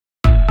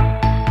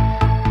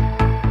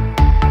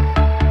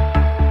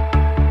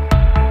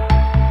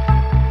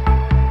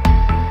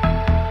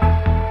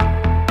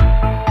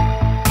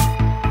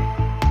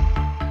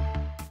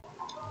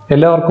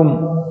എല്ലാവർക്കും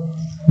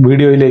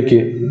വീഡിയോയിലേക്ക്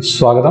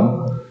സ്വാഗതം.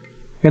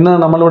 ഇന്ന്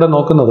നമ്മളിവിടെ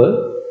നോക്കുന്നത്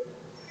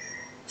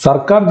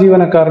സർക്കാർ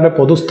ജീവനക്കാരുടെ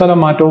പൊതുസ്ഥല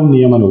മാറ്റവും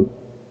നിയമനവും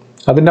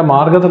അതിൻ്റെ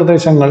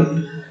മാർഗനിർദ്ദേശങ്ങൾ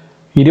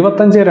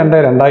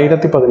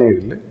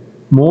 25/2/2017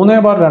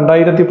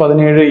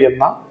 3/2017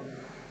 എന്ന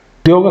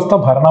ഉദ്യോഗസ്ഥ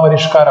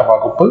ഭരണപരിഷ്കാര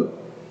വകുപ്പ്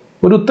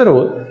ഒരു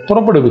ഉത്തരവ്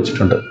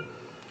പുറപ്പെടുവിച്ചിട്ടുണ്ട്.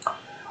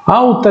 ആ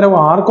ഉത്തരവ്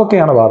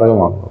ആർക്കൊക്കെയാണ്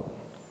ബാധകമാകുന്നത്?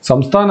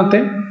 സംസ്ഥാനത്തെ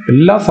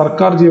എല്ലാ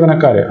സർക്കാർ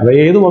ജീവനക്കാരെ, അത്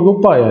ഏത്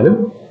വകുപ്പായാലും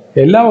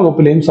എല്ലാ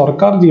വകുപ്പിലെയും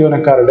സർക്കാർ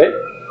ജീവനക്കാരുടെ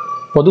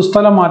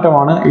പൊതുസ്ഥലം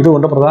മാറ്റമാണ്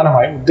ഇതുകൊണ്ട്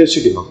പ്രധാനമായും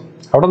ഉദ്ദേശിക്കുന്നത്.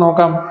 അവിടെ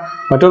നോക്കാം.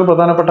 മറ്റൊരു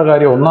പ്രധാനപ്പെട്ട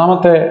കാര്യം,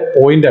 ഒന്നാമത്തെ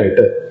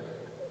പോയിന്റായിട്ട്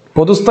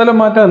പൊതുസ്ഥലം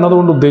മാറ്റം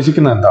എന്നതുകൊണ്ട്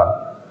ഉദ്ദേശിക്കുന്നത് എന്താണ്?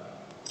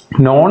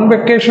 നോൺ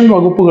വെക്കേഷൻ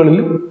വകുപ്പുകളിൽ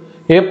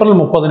ഏപ്രിൽ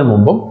 30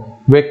 മുമ്പും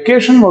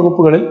വെക്കേഷൻ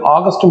വകുപ്പുകളിൽ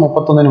ആഗസ്റ്റ്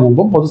 31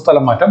 മുമ്പും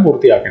പൊതുസ്ഥലം മാറ്റം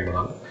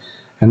പൂർത്തിയാക്കേണ്ടതാണ്.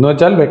 എന്ന്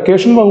വെച്ചാൽ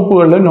വെക്കേഷൻ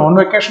വകുപ്പുകളിലും നോൺ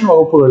വെക്കേഷൻ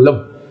വകുപ്പുകളിലും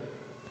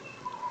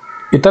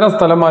ഇത്തരം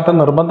സ്ഥലം മാറ്റം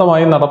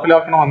നിർബന്ധമായും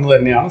നടപ്പിലാക്കണമെന്ന്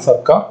തന്നെയാണ്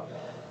സർക്കാർ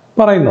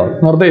പറയുന്നത്,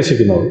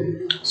 നിർദ്ദേശിക്കുന്നത്.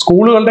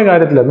 സ്കൂളുകളുടെ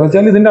കാര്യത്തിൽ എന്ന്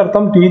വെച്ചാൽ ഇതിൻ്റെ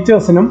അർത്ഥം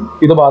ടീച്ചേഴ്സിനും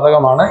ഇത്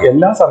ബാധകമാണ്.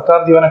 എല്ലാ സർക്കാർ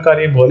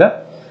ജീവനക്കാരെയും പോലെ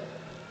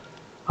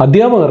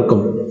അധ്യാപകർക്കും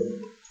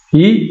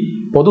ഈ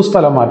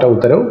പൊതുസ്ഥലം മാറ്റ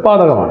ഉത്തരവ്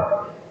ബാധകമാണ്.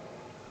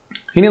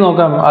 ഇനി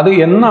നോക്കാം, അത്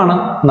എന്നാണ്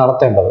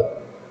നടത്തേണ്ടത്.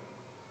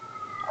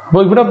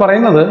 അപ്പോൾ ഇവിടെ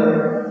പറയുന്നത്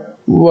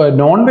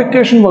നോൺ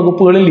വെക്കേഷൻ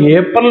വകുപ്പുകളിൽ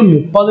ഏപ്രിൽ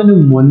 30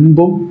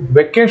 മുൻപും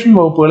വെക്കേഷൻ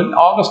വകുപ്പുകളിൽ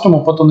ആഗസ്റ്റ്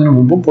 31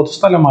 മുമ്പും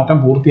പൊതുസ്ഥലം മാറ്റം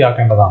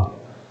പൂർത്തിയാക്കേണ്ടതാണ്.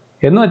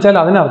 എന്ന് വെച്ചാൽ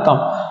അതിനർത്ഥം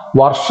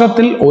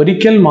വർഷത്തിൽ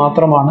ഒരിക്കൽ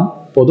മാത്രമാണ്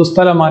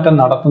പൊതുസ്ഥലം മാറ്റം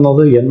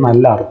നടത്തുന്നത്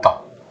എന്നല്ല അർത്ഥം.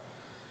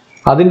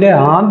 അതിൻ്റെ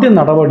ആദ്യ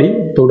നടപടി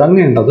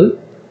തുടങ്ങേണ്ടത്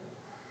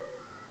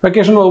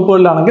വെക്കേഷൻ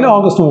വകുപ്പുകളിലാണെങ്കിൽ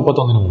ആഗസ്റ്റ്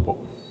 31 മുമ്പ്.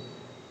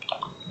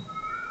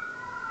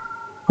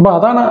 അപ്പോൾ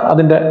അതാണ്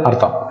അതിൻ്റെ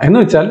അർത്ഥം. എന്ന്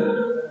വെച്ചാൽ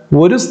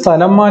ഒരു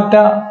സ്ഥലം മാറ്റ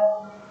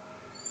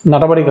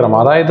നടപടിക്രമം,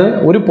 അതായത്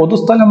ഒരു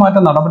പൊതുസ്ഥലം മാറ്റ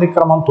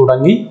നടപടിക്രമം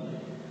തുടങ്ങി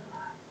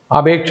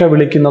അപേക്ഷ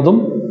വിളിക്കുന്നതും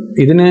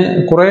ഇതിന്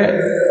കുറേ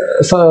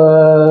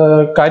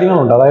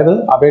കാര്യങ്ങളുണ്ട്. അതായത്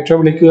അപേക്ഷ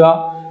വിളിക്കുക,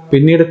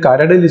 പിന്നീട്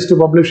കരട് ലിസ്റ്റ്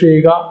പബ്ലിഷ്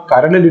ചെയ്യുക,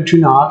 കരട്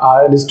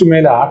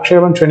ലിസ്റ്റുമേൽ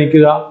ആക്ഷേപം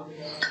ക്ഷണിക്കുക,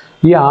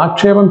 ഈ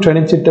ആക്ഷേപം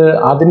ക്ഷണിച്ചിട്ട്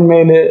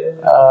അതിന്മേൽ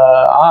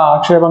ആ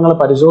ആക്ഷേപങ്ങൾ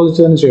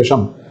പരിശോധിച്ചതിന് ശേഷം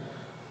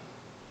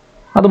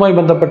അതുമായി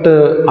ബന്ധപ്പെട്ട്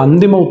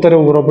അന്തിമ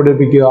ഉത്തരവ്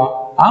പുറപ്പെടുവിപ്പിക്കുക,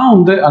 ആ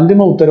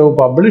അന്തിമ ഉത്തരവ്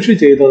പബ്ലിഷ്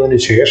ചെയ്തതിന്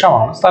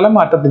ശേഷമാണ് സ്ഥലം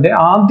മാറ്റത്തിൻ്റെ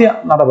ആദ്യ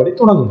നടപടി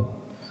തുടങ്ങുന്നത്.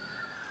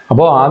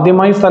 അപ്പോൾ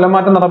ആദ്യമായി സ്ഥലം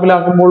മാറ്റം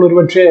നടപ്പിലാക്കുമ്പോൾ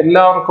ഒരുപക്ഷെ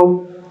എല്ലാവർക്കും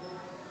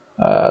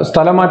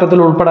സ്ഥലമാറ്റത്തിൽ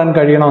ഉൾപ്പെടാൻ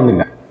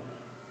കഴിയണമെന്നില്ല.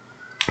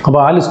 അപ്പോൾ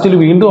ആ ലിസ്റ്റിൽ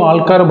വീണ്ടും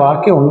ആൾക്കാർ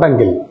ബാക്കി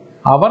ഉണ്ടെങ്കിൽ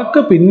അവർക്ക്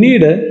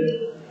പിന്നീട്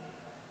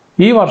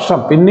ഈ വർഷം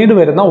പിന്നീട്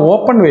വരുന്ന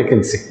ഓപ്പൺ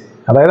വേക്കൻസി,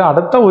 അതായത്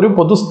അടുത്ത ഒരു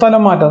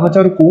പൊതുസ്ഥലം മാറ്റം എന്ന്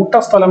വെച്ചാൽ ഒരു കൂട്ട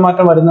സ്ഥലം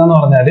മാറ്റം വരുന്നതെന്ന്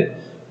പറഞ്ഞാൽ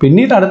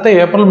പിന്നീട് അടുത്ത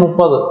ഏപ്രിൽ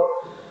 30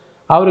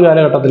 ആ ഒരു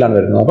കാലഘട്ടത്തിലാണ്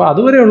വരുന്നത്. അപ്പോൾ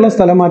അതുവരെയുള്ള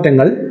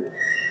സ്ഥലമാറ്റങ്ങൾ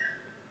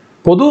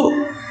പൊതു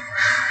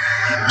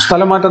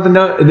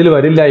സ്ഥലമാറ്റത്തിൻ്റെ ഇതിൽ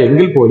വരില്ല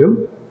എങ്കിൽ പോലും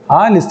ആ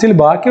ലിസ്റ്റിൽ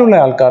ബാക്കിയുള്ള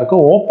ആൾക്കാർക്ക്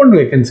ഓപ്പൺ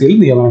വേക്കൻസിയിൽ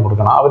നിയമനം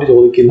കൊടുക്കണം, അവർ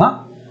ചോദിക്കുന്ന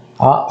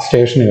ആ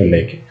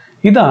സ്റ്റേഷനുകളിലേക്ക്.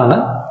 ഇതാണ്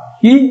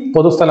ഈ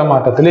പൊതുസ്ഥലം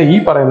മാറ്റത്തിലെ ഈ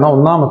പറയുന്ന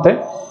ഒന്നാമത്തെ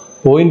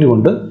പോയിന്റ്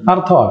കൊണ്ട്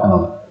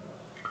അർത്ഥമാക്കുന്നത്.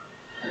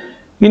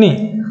 ഇനി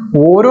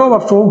ഓരോ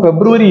വർഷവും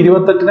ഫെബ്രുവരി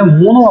 28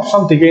 3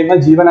 വർഷം തികയുന്ന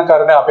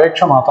ജീവനക്കാരുടെ അപേക്ഷ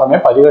മാത്രമേ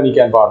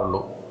പരിഗണിക്കാൻ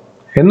പാടുള്ളൂ.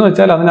 എന്ന്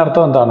വെച്ചാൽ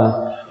അതിനർത്ഥം എന്താണ്?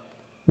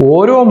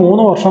 ഓരോ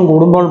 3 വർഷം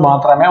കൂടുമ്പോൾ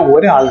മാത്രമേ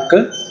ഒരാൾക്ക്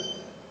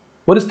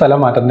ഒരു സ്ഥലം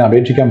മാറ്റത്തിന്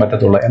അപേക്ഷിക്കാൻ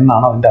പറ്റത്തുള്ളൂ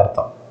എന്നാണ് അതിൻ്റെ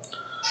അർത്ഥം.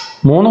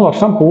 3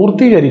 വർഷം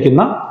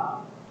പൂർത്തീകരിക്കുന്ന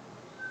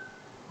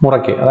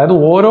മുറയ്ക്ക്, അതായത്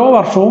ഓരോ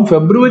വർഷവും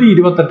ഫെബ്രുവരി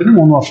 28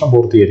 3 വർഷം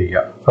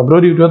പൂർത്തീകരിക്കുക.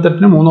 ഫെബ്രുവരി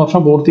 28 3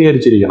 വർഷം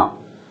പൂർത്തീകരിച്ചിരിക്കണം.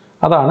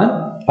 അതാണ്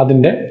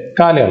അതിൻ്റെ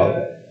കാലയളവ്.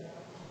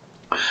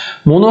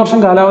 3 വർഷം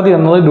കാലാവധി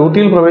എന്നത്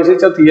ഡ്യൂട്ടിയിൽ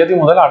പ്രവേശിച്ച തീയതി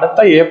മുതൽ അടുത്ത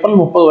ഏപ്രിൽ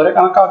 30 വരെ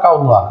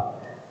കണക്കാക്കാവുന്നതാണ്.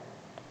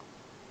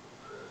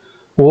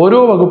 ഓരോ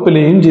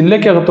വകുപ്പിലെയും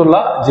ജില്ലയ്ക്കകത്തുള്ള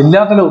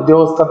ജില്ലാതല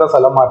ഉദ്യോഗസ്ഥരുടെ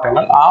സ്ഥലം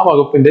മാറ്റങ്ങൾ ആ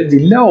വകുപ്പിന്റെ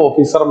ജില്ലാ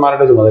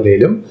ഓഫീസർമാരുടെ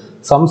ചുമതലയിലും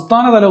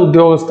സംസ്ഥാനതല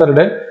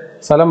ഉദ്യോഗസ്ഥരുടെ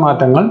സ്ഥലം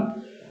മാറ്റങ്ങൾ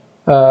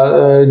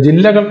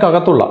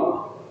ജില്ലകൾക്കകത്തുള്ള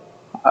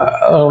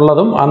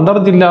ഉള്ളതും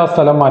അന്തർജില്ലാ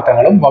സ്ഥലം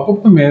മാറ്റങ്ങളും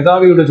വകുപ്പ്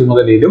മേധാവിയുടെ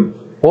ചുമതലയിലും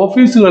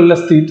ഓഫീസുകളിലെ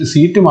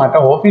സീറ്റ്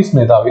മാറ്റം ഓഫീസ്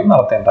മേധാവിയും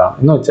നടത്തേണ്ടതാണ്.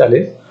 എന്ന് വെച്ചാൽ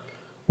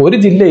ഒരു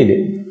ജില്ലയിൽ,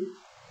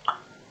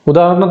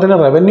 ഉദാഹരണത്തിന്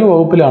റവന്യൂ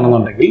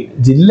വകുപ്പിലാണെന്നുണ്ടെങ്കിൽ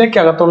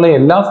ജില്ലയ്ക്കകത്തുള്ള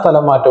എല്ലാ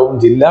സ്ഥലം മാറ്റവും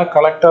ജില്ലാ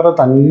കളക്ടർ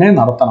തന്നെ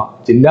നടത്തണം.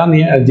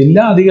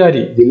 ജില്ലാ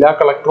അധികാരി, ജില്ലാ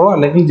കളക്ടറോ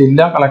അല്ലെങ്കിൽ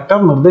ജില്ലാ കളക്ടർ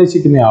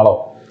നിർദ്ദേശിക്കുന്നയാളോ.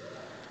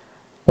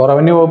 ഇപ്പോൾ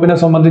റവന്യൂ വകുപ്പിനെ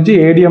സംബന്ധിച്ച്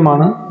ADM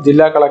ആണ്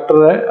ജില്ലാ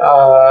കളക്ടറെ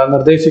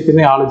നിർദ്ദേശിക്കുന്ന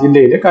ആൾ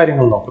ജില്ലയിലെ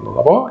കാര്യങ്ങൾ നോക്കുന്നത്.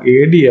 അപ്പോൾ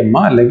ADM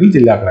അല്ലെങ്കിൽ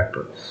ജില്ലാ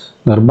കളക്ടർ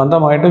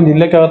നിർബന്ധമായിട്ടും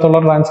ജില്ലയ്ക്കകത്തുള്ള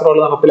ട്രാൻസ്ഫറുകൾ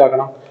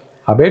നടപ്പിലാക്കണം.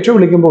 അപേക്ഷ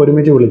വിളിക്കുമ്പോൾ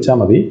ഒരുമിച്ച് വിളിച്ചാൽ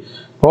മതി.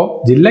 അപ്പോൾ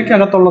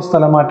ജില്ലയ്ക്കകത്തുള്ള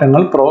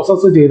സ്ഥലമാറ്റങ്ങൾ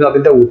പ്രോസസ്സ് ചെയ്ത്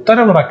അതിൻ്റെ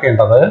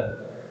ഉത്തരവിറക്കേണ്ടത്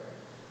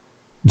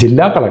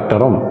ജില്ലാ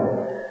കളക്ടറും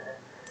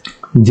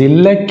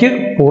ജില്ലയ്ക്ക്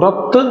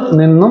പുറത്ത്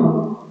നിന്നും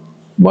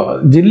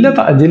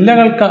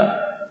ജില്ലകൾക്ക്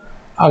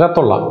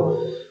അകത്തുള്ള,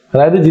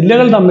 അതായത്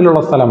ജില്ലകൾ തമ്മിലുള്ള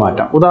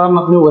സ്ഥലമാറ്റം.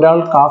 ഉദാഹരണത്തിന് ഒരാൾ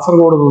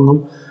കാസർഗോഡ് നിന്നും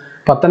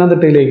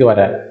പത്തനംതിട്ടയിലേക്ക്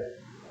വരാൻ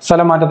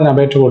സ്ഥലമാറ്റത്തിന്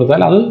അപേക്ഷ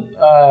കൊടുത്താൽ അത്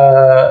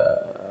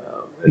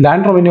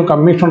ലാൻഡ് റവന്യൂ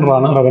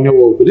കമ്മീഷണറാണ് റവന്യൂ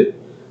വകുപ്പിൽ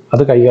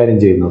അത് കൈകാര്യം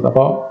ചെയ്യുന്നത്.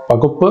 അപ്പോൾ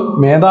വകുപ്പ്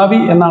മേധാവി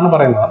എന്നാണ്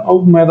പറയുന്നത്.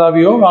 വകുപ്പ്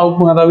മേധാവിയോ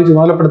വകുപ്പ് മേധാവി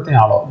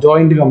ചുമതലപ്പെടുത്തിയ ആളോ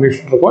ജോയിന്റ്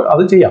കമ്മീഷണർക്കോ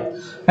അത് ചെയ്യാം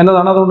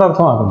എന്നതാണ് അതുകൊണ്ട്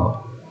അർത്ഥമാക്കുന്നത്.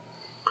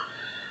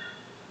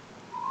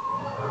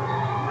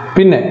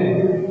 പിന്നെ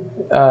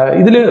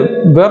ഇതിൽ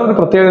വേറൊരു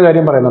പ്രത്യേക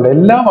കാര്യം പറയുന്നുണ്ട്.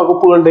 എല്ലാ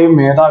വകുപ്പുകളുടെയും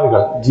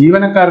മേധാവികൾ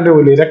ജീവനക്കാരുടെ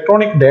ഒരു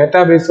ഇലക്ട്രോണിക്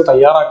ഡാറ്റാബേസ്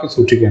തയ്യാറാക്കി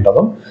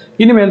സൂക്ഷിക്കേണ്ടതും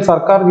ഇനിമേൽ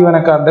സർക്കാർ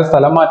ജീവനക്കാരുടെ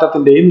സ്ഥലം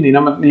മാറ്റത്തിന്റെയും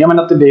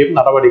നിയമനത്തിന്റെയും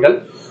നടപടികൾ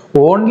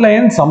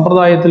ഓൺലൈൻ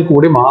സമ്പ്രദായത്തിൽ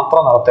കൂടി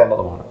മാത്രം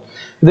നടത്തേണ്ടതുമാണ്.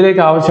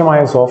 ഇതിലേക്ക്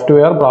ആവശ്യമായ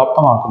സോഫ്റ്റ്വെയർ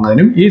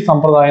പ്രാപ്തമാക്കുന്നതിനും ഈ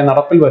സമ്പ്രദായം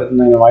നടപ്പിൽ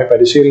വരുത്തുന്നതിനുമായി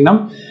പരിശീലനം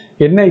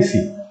NIC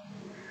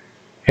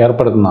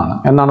ഏർപ്പെടുത്തുന്നതാണ്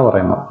എന്നാണ്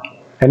പറയുന്നത്.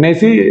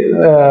 NIC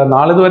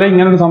നാളിതുവരെ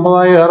ഇങ്ങനൊരു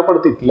സമ്പ്രദായം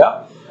ഏർപ്പെടുത്തിയിട്ടില്ല.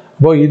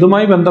 അപ്പോൾ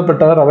ഇതുമായി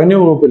ബന്ധപ്പെട്ട് റവന്യൂ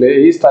വകുപ്പിലെ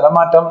ഈ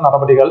സ്ഥലമാറ്റം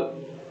നടപടികൾ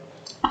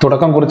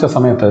തുടക്കം കുറിച്ച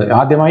സമയത്ത്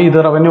ആദ്യമായി ഇത്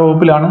റവന്യൂ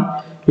വകുപ്പിലാണ്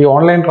ഈ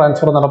ഓൺലൈൻ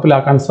ട്രാൻസ്ഫർ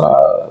നടപ്പിലാക്കാൻ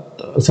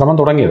ശ്രമം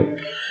തുടങ്ങിയത്.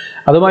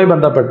 അതുമായി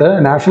ബന്ധപ്പെട്ട്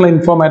നാഷണൽ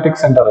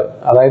ഇൻഫോർമാറ്റിക്സ് സെന്റർ,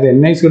 അതായത്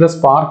NICയുടെ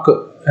സ്പാർക്ക്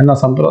എന്ന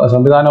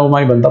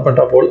സംവിധാനവുമായി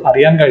ബന്ധപ്പെട്ടപ്പോൾ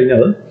അറിയാൻ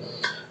കഴിഞ്ഞത്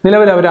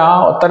നിലവിൽ അവർ ആ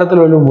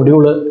അത്തരത്തിലൊരു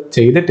മൊഡ്യൂൾ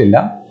ചെയ്തിട്ടില്ല.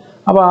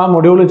 അപ്പോൾ ആ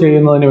മൊഡ്യൂൾ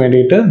ചെയ്യുന്നതിന്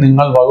വേണ്ടിയിട്ട്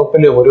നിങ്ങൾ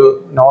വകുപ്പിൽ ഒരു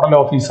നോഡൽ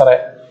ഓഫീസറെ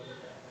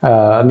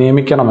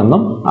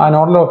നിയമിക്കണമെന്നും ആ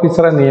നോഡൽ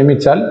ഓഫീസറെ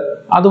നിയമിച്ചാൽ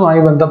അതുമായി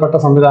ബന്ധപ്പെട്ട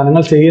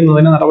സംവിധാനങ്ങൾ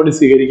ചെയ്യുന്നതിന് നടപടി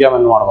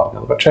സ്വീകരിക്കാമെന്നുമാണ്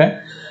പറഞ്ഞത്. പക്ഷേ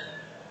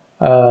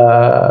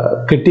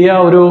കിട്ടിയ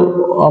ഒരു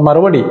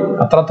മറുപടി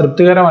അത്ര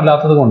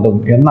തൃപ്തികരമല്ലാത്തത് കൊണ്ടും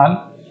എന്നാൽ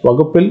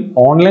വകുപ്പിൽ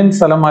ഓൺലൈൻ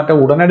സ്ഥലം മാറ്റം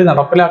ഉടനടി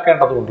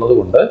നടപ്പിലാക്കേണ്ടതുള്ളത്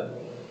കൊണ്ട്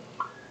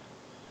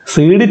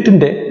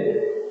സീഡിറ്റിന്റെ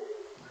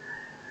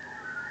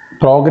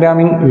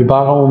പ്രോഗ്രാമിംഗ്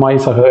വിഭാഗവുമായി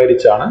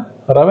സഹകരിച്ചാണ്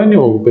റവന്യൂ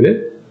വകുപ്പിൽ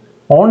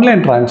ഓൺലൈൻ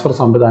ട്രാൻസ്ഫർ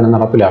സംവിധാനം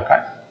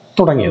നടപ്പിലാക്കാൻ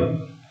തുടങ്ങിയത്.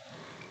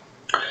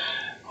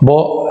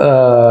 അപ്പോൾ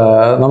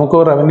നമുക്ക്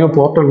റവന്യൂ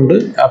പോർട്ടൽ ഉണ്ട്.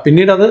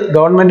 പിന്നീട് അത്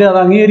ഗവൺമെന്റ് അത്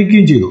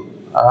അംഗീകരിക്കുകയും ചെയ്തു.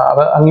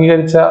 അത്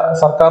അംഗീകരിച്ച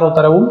സർക്കാർ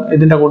ഉത്തരവും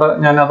ഇതിൻ്റെ കൂടെ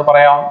ഞാൻ അത്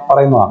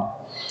പറയുന്നതാണ്.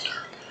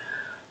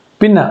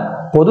 പിന്നെ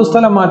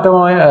പൊതുസ്ഥലം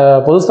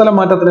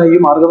മാറ്റത്തിന് ഈ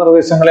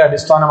മാർഗനിർദ്ദേശങ്ങളെ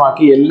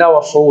അടിസ്ഥാനമാക്കി എല്ലാ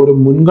വർഷവും ഒരു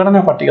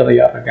മുൻഗണനാ പട്ടിക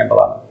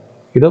തയ്യാറാക്കേണ്ടതാണ്.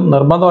 ഇത്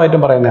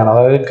നിർബന്ധമായിട്ടും പറയുന്നതാണ്.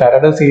 അതായത്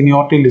കരട്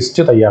സീനിയോറിറ്റി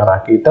ലിസ്റ്റ്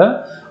തയ്യാറാക്കിയിട്ട്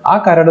ആ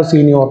കരട്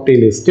സീനിയോറിറ്റി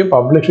ലിസ്റ്റ്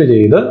പബ്ലിഷ്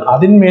ചെയ്ത്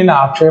അതിന്മേൽ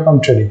ആക്ഷേപം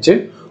ക്ഷണിച്ച്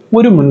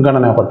ഒരു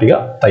മുൻഗണനാ പട്ടിക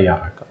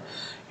തയ്യാറാക്കുക.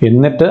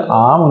 എന്നിട്ട്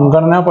ആ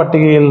മുൻഗണനാ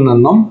പട്ടികയിൽ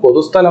നിന്നും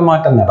പൊതുസ്ഥലം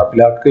മാറ്റം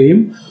നടപ്പിലാക്കുകയും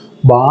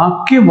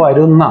ബാക്കി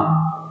വരുന്ന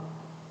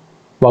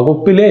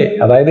വകുപ്പിലെ,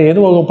 അതായത് ഏത്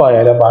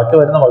വകുപ്പായാലും ബാക്കി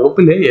വരുന്ന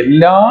വകുപ്പിലെ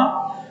എല്ലാ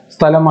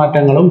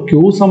സ്ഥലമാറ്റങ്ങളും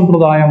ക്യൂ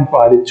സമ്പ്രദായം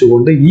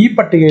പാലിച്ചുകൊണ്ട് ഈ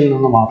പട്ടികയിൽ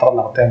നിന്ന് മാത്രം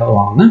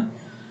നടത്തേണ്ടതുമാണെന്ന്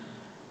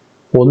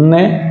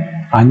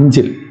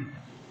 1.5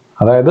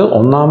 അതായത്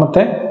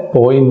ഒന്നാമത്തെ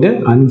പോയിന്റ്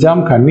 5-ാം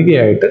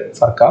ഖണ്ഡികയായിട്ട്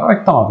സർക്കാർ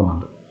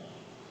വ്യക്തമാക്കുന്നുണ്ട്.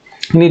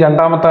 ഇനി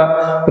രണ്ടാമത്തെ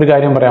ഒരു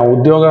കാര്യം പറയാം,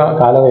 ഉദ്യോഗ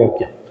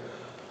കാലദൈർഘ്യം.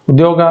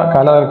 ഉദ്യോഗ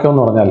കാലദൈർഘ്യം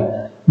എന്ന് പറഞ്ഞാൽ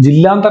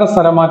ജില്ലാന്തര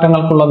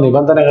സ്ഥലമാറ്റങ്ങൾക്കുള്ള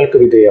നിബന്ധനകൾക്ക്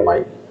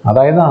വിധേയമായി,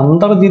 അതായത്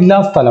അന്തർജില്ലാ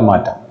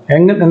സ്ഥലമാറ്റം.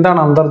 എന്താണ്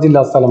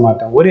അന്തർജില്ലാ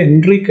സ്ഥലമാറ്റം? ഒരു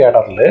എൻട്രി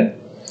കേഡറിൽ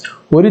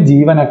ഒരു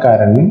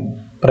ജീവനക്കാരൻ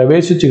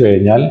പ്രവേശിച്ചു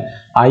കഴിഞ്ഞാൽ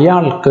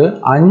അയാൾക്ക്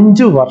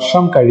 5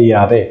 വർഷം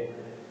കഴിയാതെ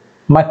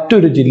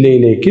മറ്റൊരു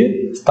ജില്ലയിലേക്ക്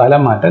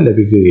സ്ഥലം മാറ്റം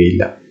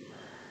ലഭിക്കുകയില്ല.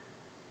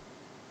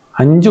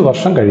 5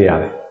 വർഷം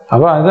കഴിയാതെ.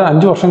 അപ്പോൾ അത്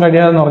 5 വർഷം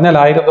കഴിയാതെ എന്ന് പറഞ്ഞാൽ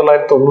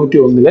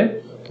 1991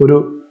 ഒരു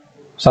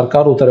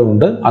സർക്കാർ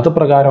ഉത്തരവുണ്ട്. അത്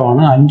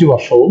പ്രകാരമാണ് 5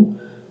 വർഷവും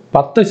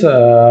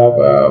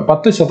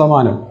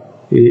 10%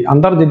 ഈ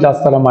അന്തർജില്ലാ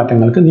സ്ഥലം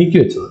മാറ്റങ്ങൾക്ക്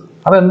നീക്കിവെച്ചത്.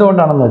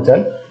 അതെന്തുകൊണ്ടാണെന്ന് വെച്ചാൽ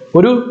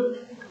ഒരു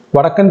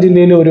വടക്കൻ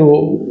ജില്ലയിലെ ഒരു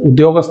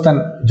ഉദ്യോഗസ്ഥൻ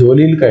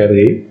ജോലിയിൽ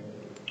കയറുകയും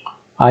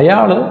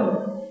അയാൾ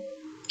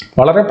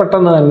വളരെ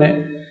പെട്ടെന്ന് തന്നെ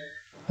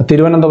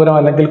തിരുവനന്തപുരം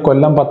അല്ലെങ്കിൽ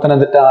കൊല്ലം,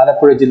 പത്തനംതിട്ട,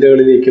 ആലപ്പുഴ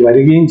ജില്ലകളിലേക്ക്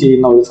വരികയും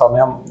ചെയ്യുന്ന ഒരു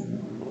സമയം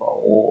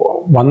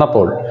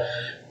വന്നപ്പോൾ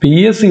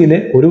PSCയിലെ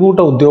ഒരു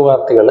കൂട്ടം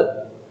ഉദ്യോഗാർത്ഥികൾ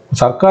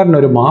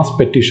സർക്കാരിനൊരു മാസ്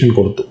പെറ്റീഷൻ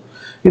കൊടുത്തു.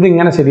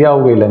 ഇതിങ്ങനെ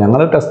ശരിയാവുകയില്ല,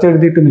 ഞങ്ങൾ ടെസ്റ്റ്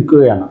എഴുതിയിട്ട്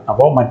നിൽക്കുകയാണ്.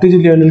 അപ്പോൾ മറ്റു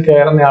ജില്ലകളിൽ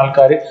കയറുന്ന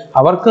ആൾക്കാർ,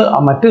 അവർക്ക്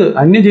മറ്റ്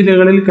അന്യ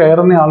ജില്ലകളിൽ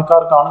കയറുന്ന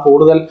ആൾക്കാർക്കാണ്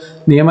കൂടുതൽ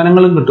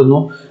നിയമനങ്ങളും കിട്ടുന്നു.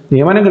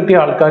 നിയമനം കിട്ടിയ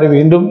ആൾക്കാർ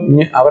വീണ്ടും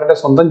അവരുടെ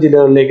സ്വന്തം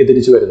ജില്ലകളിലേക്ക്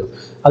തിരിച്ചു വരുന്നു.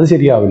 അത്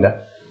ശരിയാവില്ല.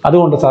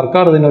 അതുകൊണ്ട്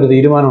സർക്കാർ ഇതിനൊരു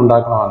തീരുമാനം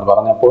ഉണ്ടാക്കണമെന്ന്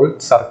പറഞ്ഞപ്പോൾ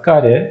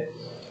സർക്കാർ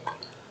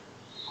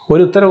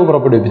ഒരു ഉത്തരവ്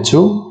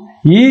പുറപ്പെടുവിച്ചു.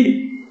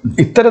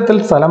 ഇത്തരത്തിൽ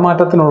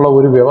സ്ഥലമാറ്റത്തിനുള്ള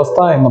ഒരു വ്യവസ്ഥ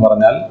എന്ന്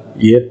പറഞ്ഞാൽ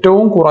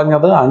ഏറ്റവും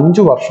കുറഞ്ഞത്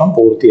 5 വർഷം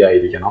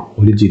പൂർത്തിയായിരിക്കണം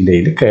ഒരു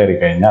ജില്ലയിൽ കയറി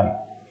കഴിഞ്ഞാൽ.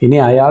 ഇനി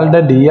അയാളുടെ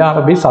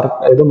DRB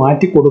ഇത്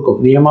മാറ്റിക്കൊടുക്കും,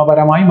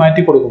 നിയമപരമായി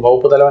മാറ്റിക്കൊടുക്കും.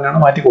 വകുപ്പ് തലവനാണ്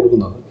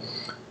മാറ്റിക്കൊടുക്കുന്നത്.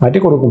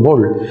 മാറ്റിക്കൊടുക്കുമ്പോൾ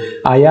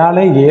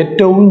അയാളെ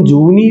ഏറ്റവും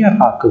ജൂനിയർ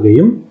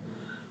ആക്കുകയും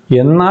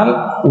എന്നാൽ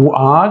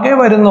ആകെ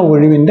വരുന്ന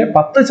ഒഴിവിൻ്റെ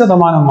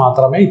 10%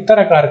 മാത്രമേ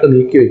ഇത്തരക്കാർക്ക്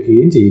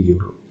നീക്കിവെക്കുകയും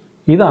ചെയ്യുകയുള്ളൂ.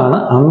 ഇതാണ്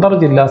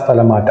അന്തർജില്ലാ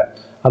സ്ഥലമാറ്റം.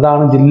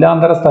 അതാണ്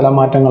ജില്ലാന്തര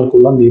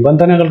സ്ഥലമാറ്റങ്ങൾക്കുള്ള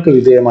നിബന്ധനകൾക്ക്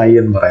വിധേയമായി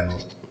എന്ന്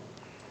പറയുന്നത്.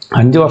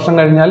 5 വർഷം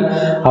കഴിഞ്ഞാൽ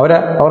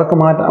അവർക്ക്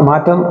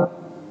മാറ്റം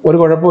ഒരു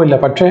കുഴപ്പമില്ല.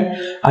 പക്ഷേ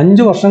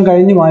 5 വർഷം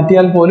കഴിഞ്ഞ്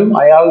മാറ്റിയാൽ പോലും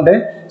അയാളുടെ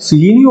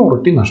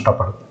സീനിയോറിറ്റി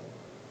നഷ്ടപ്പെടും.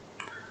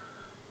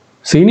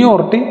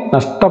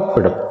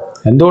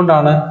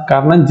 എന്തുകൊണ്ടാണ്?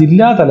 കാരണം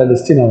ജില്ലാതല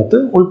ലിസ്റ്റിനകത്ത്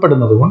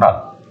ഉൾപ്പെടുന്നത് കൊണ്ടാണ്.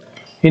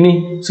 ഇനി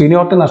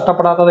സീനിയോറിറ്റി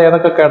നഷ്ടപ്പെടാത്തത്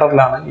ഏതൊക്കെ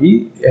കേഡറിലാണ്? ഈ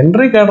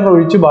എൻട്രി കേഡർ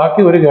ഒഴിച്ച്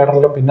ബാക്കി ഒരു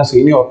കേഡറിലും പിന്നെ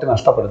സീനിയോറിറ്റി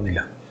നഷ്ടപ്പെടുന്നില്ല.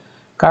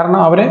 കാരണം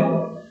അവരെ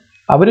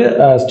അവർ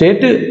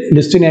സ്റ്റേറ്റ്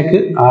ലിസ്റ്റിലേക്ക്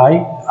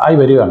ആയി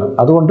വരികയാണ്.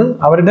 അതുകൊണ്ട്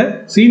അവരുടെ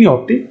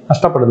സീനിയോറിറ്റി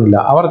നഷ്ടപ്പെടുന്നില്ല,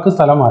 അവർക്ക്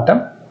സ്ഥലം മാറ്റം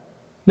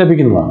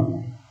ലഭിക്കുന്നതാണ്.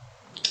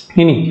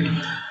 ഇനി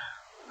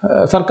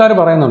സർക്കാർ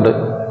പറയുന്നുണ്ട്,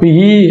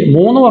 ഈ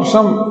 3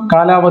 വർഷം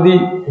കാലാവധി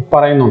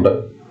പറയുന്നുണ്ട്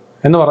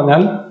എന്ന്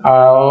പറഞ്ഞാൽ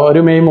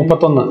ഒരു മെയ്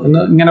 31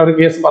 എന്ന് ഇങ്ങനെ ഒരു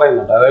കേസ്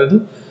പറയുന്നുണ്ട്. അതായത്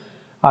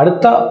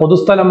അടുത്ത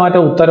പൊതുസ്ഥലമാറ്റ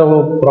ഉത്തരവ്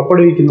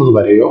പുറപ്പെടുവിക്കുന്നത്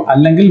വരെയോ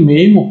അല്ലെങ്കിൽ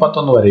മെയ്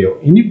 31 വരെയോ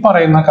ഇനി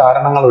പറയുന്ന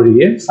കാരണങ്ങൾ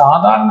ഒഴികെ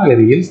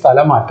സാധാരണഗതിയിൽ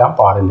സ്ഥലം മാറ്റാൻ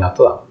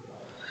പാടില്ലാത്തതാണ്.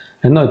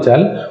 എന്ന്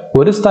വെച്ചാൽ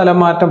ഒരു സ്ഥലം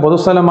മാറ്റം,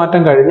 പൊതുസ്ഥലം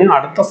മാറ്റം കഴിഞ്ഞ്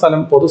അടുത്ത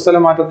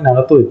പൊതുസ്ഥലം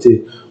മാറ്റത്തിനകത്ത് വെച്ച്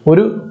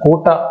ഒരു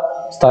കൂട്ട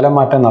സ്ഥലം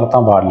മാറ്റം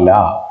നടത്താൻ പാടില്ല.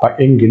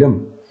 എങ്കിലും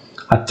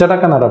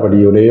അച്ചടക്ക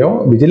നടപടിയുടെയോ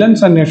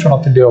വിജിലൻസ്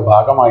അന്വേഷണത്തിൻ്റെയോ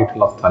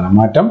ഭാഗമായിട്ടുള്ള സ്ഥലം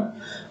മാറ്റം,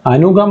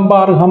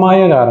 അനുകമ്പാർഹമായ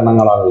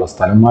കാരണങ്ങളാലുള്ള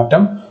സ്ഥലം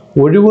മാറ്റം,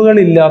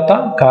 ഒഴിവുകളില്ലാത്ത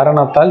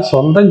കാരണത്താൽ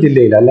സ്വന്തം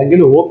ജില്ലയിൽ അല്ലെങ്കിൽ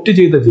ഓപ്റ്റ്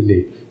ചെയ്ത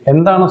ജില്ലയിൽ,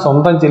 എന്താണ്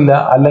സ്വന്തം ജില്ല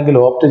അല്ലെങ്കിൽ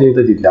ഓപ്റ്റ് ചെയ്ത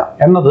ജില്ല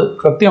എന്നത്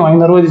കൃത്യമായി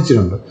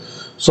നിർവചിച്ചിട്ടുണ്ട്.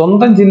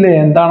 സ്വന്തം ജില്ല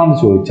എന്താണെന്ന്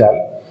ചോദിച്ചാൽ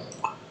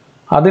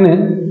അതിന്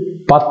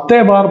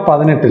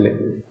 10/18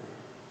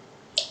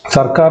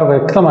 സർക്കാർ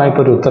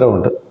വ്യക്തമായിട്ടൊരു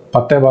ഉത്തരവുണ്ട്.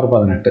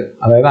 10/18,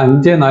 അതായത്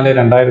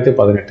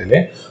 5/4/2018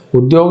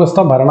 ഉദ്യോഗസ്ഥ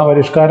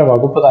ഭരണപരിഷ്കാര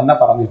വകുപ്പ് തന്നെ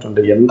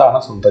പറഞ്ഞിട്ടുണ്ട് എന്താണ്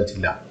സ്വന്തം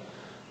ജില്ല.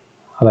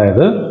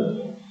 അതായത്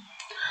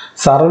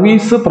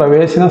സർവീസ്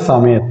പ്രവേശന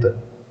സമയത്ത്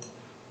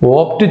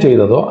ഓപ്റ്റ്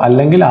ചെയ്തതോ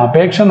അല്ലെങ്കിൽ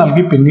അപേക്ഷ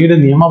നൽകി പിന്നീട്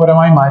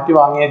നിയമപരമായി മാറ്റി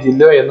വാങ്ങിയ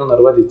ജില്ലയോ എന്ന്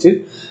നിർവചിച്ച്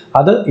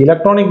അത്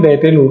ഇലക്ട്രോണിക്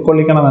ഡേറ്റയിൽ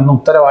ഉൾക്കൊള്ളിക്കണമെന്ന്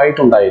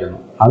ഉത്തരവായിട്ടുണ്ടായിരുന്നു.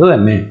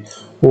 അതുതന്നെ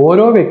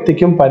ഓരോ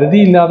വ്യക്തിക്കും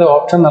പരിധിയില്ലാതെ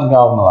ഓപ്ഷൻ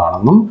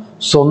നൽകാവുന്നതാണെന്നും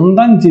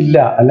സ്വന്തം ജില്ല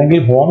അല്ലെങ്കിൽ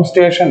ഹോം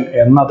സ്റ്റേഷൻ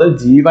എന്നത്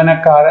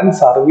ജീവനക്കാരൻ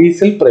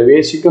സർവീസിൽ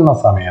പ്രവേശിക്കുന്ന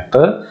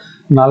സമയത്ത്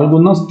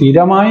നൽകുന്ന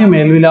സ്ഥിരമായ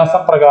മേൽവിലാസ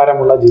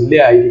പ്രകാരമുള്ള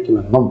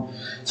ജില്ലയായിരിക്കുമെന്നും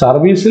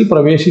സർവീസിൽ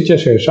പ്രവേശിച്ച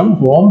ശേഷം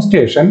ഹോം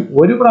സ്റ്റേഷൻ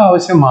ഒരു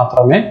പ്രാവശ്യം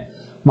മാത്രമേ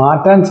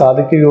മാറ്റാൻ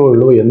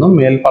സാധിക്കുകയുള്ളൂ എന്നും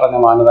മേൽപ്പറഞ്ഞ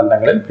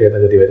മാനദണ്ഡങ്ങളിൽ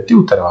ഭേദഗതി വരുത്തി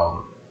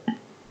ഉത്തരവാകുന്നു.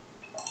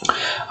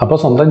 അപ്പോൾ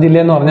സ്വന്തം ജില്ല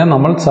എന്ന് പറഞ്ഞാൽ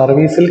നമ്മൾ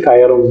സർവീസിൽ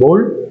കയറുമ്പോൾ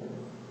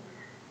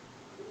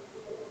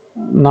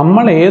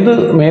നമ്മൾ ഏത്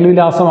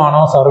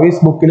മേൽവിലാസമാണോ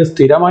സർവീസ് ബുക്കിൽ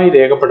സ്ഥിരമായി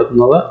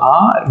രേഖപ്പെടുത്തുന്നത് ആ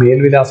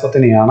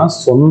മേൽവിലാസത്തിനെയാണ്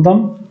സ്വന്തം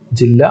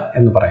ജില്ല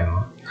എന്ന്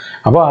പറയുന്നത്.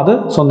 അപ്പോൾ അത്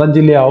സ്വന്തം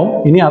ജില്ലയാവും.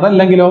 ഇനി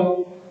അതല്ലെങ്കിലോ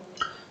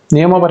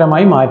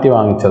നിയമപരമായി മാറ്റി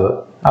വാങ്ങിച്ചത്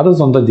അത്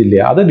സ്വന്തം ജില്ല,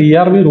 അത്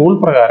DRB റൂൾ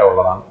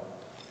പ്രകാരമുള്ളതാണ്.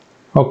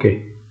 ഓക്കെ,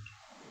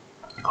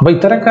 അപ്പോൾ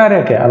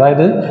ഇത്തരക്കാരെയൊക്കെ,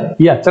 അതായത്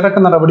ഈ അച്ചടക്ക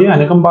നടപടി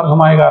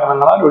അനുകമ്പാർഹമായ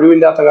കാരണങ്ങളാൽ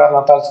ഒഴിവില്ലാത്ത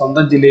കാരണത്താൽ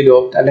സ്വന്തം ജില്ലയിൽ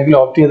അല്ലെങ്കിൽ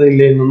ഓപ്റ്റ് ചെയ്ത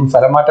ജില്ലയിൽ നിന്നും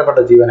സ്ഥലം മാറ്റപ്പെട്ട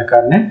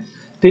ജീവനക്കാരനെ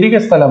തിരികെ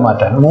സ്ഥലം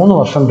മാറ്റാൻ 3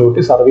 വർഷം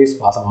ഡ്യൂട്ടി സർവീസ്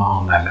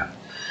ബാധകമാവുന്നതല്ല.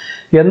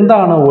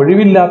 എന്താണ്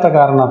ഒഴിവില്ലാത്ത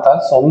കാരണത്താൽ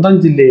സ്വന്തം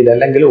ജില്ലയിൽ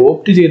അല്ലെങ്കിൽ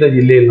ഓപ്റ്റ് ചെയ്ത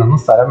ജില്ലയിൽ നിന്നും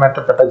സ്ഥലം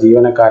മാറ്റപ്പെട്ട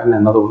ജീവനക്കാരൻ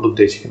എന്നതുകൊണ്ട്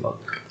ഉദ്ദേശിക്കുന്നത്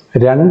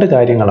 2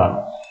 കാര്യങ്ങളാണ്.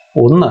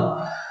 ഒന്ന്,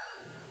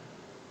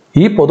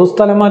 ഈ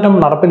പൊതുസ്ഥലമാറ്റം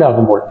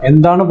നടപ്പിലാക്കുമ്പോൾ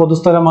എന്താണ്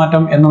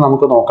പൊതുസ്ഥലമാറ്റം എന്ന്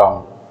നമുക്ക് നോക്കാം.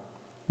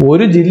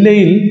 ഒരു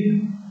ജില്ലയിൽ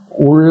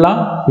ഉള്ള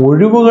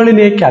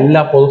ഒഴിവുകളിലേക്കല്ല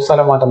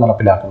പൊതുസ്ഥലമാറ്റം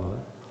നടപ്പിലാക്കുന്നത്.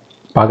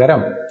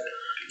 പകരം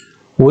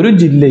ഒരു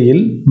ജില്ലയിൽ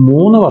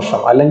 3 വർഷം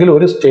അല്ലെങ്കിൽ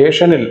ഒരു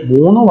സ്റ്റേഷനിൽ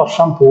 3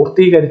 വർഷം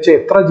പൂർത്തീകരിച്ച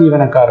എത്ര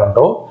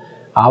ജീവനക്കാരുണ്ടോ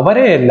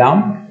അവരെയെല്ലാം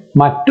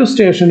മറ്റു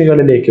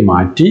സ്റ്റേഷനുകളിലേക്ക്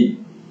മാറ്റി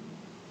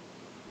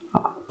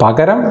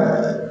പകരം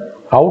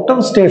ഔട്ടർ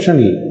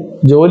സ്റ്റേഷനിൽ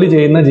ജോലി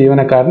ചെയ്യുന്ന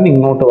ജീവനക്കാരന്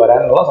ഇങ്ങോട്ട്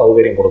വരാനുള്ള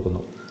സൗകര്യം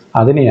കൊടുക്കുന്നു.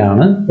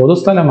 അതിനെയാണ്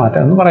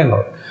പൊതുസ്ഥലമാറ്റം എന്ന്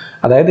പറയുന്നത്.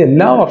 അതായത്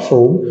എല്ലാ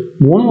വർഷവും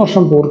 3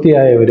 വർഷം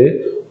പൂർത്തിയായവർ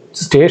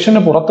സ്റ്റേഷന്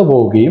പുറത്തു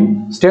പോവുകയും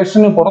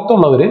സ്റ്റേഷന്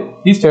പുറത്തുള്ളവർ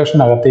ഈ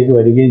സ്റ്റേഷനകത്തേക്ക്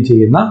വരികയും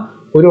ചെയ്യുന്ന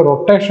ഒരു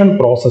റൊട്ടേഷൻ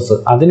പ്രോസസ്സ്,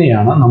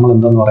 അതിനെയാണ് നമ്മൾ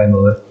എന്തെന്ന്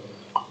പറയുന്നത്,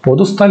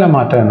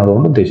 പൊതുസ്ഥലമാറ്റം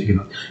എന്നതുകൊണ്ട്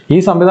ഉദ്ദേശിക്കുന്നത്. ഈ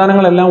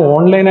സംവിധാനങ്ങളെല്ലാം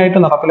ഓൺലൈനായിട്ട്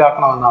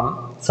നടപ്പിലാക്കണമെന്നാണ്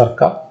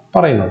സർക്കാർ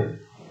പറയുന്നത്.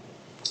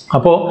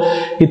 അപ്പോൾ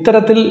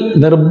ഇത്തരത്തിൽ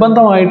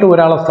നിർബന്ധമായിട്ട്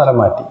ഒരാളെ സ്ഥലം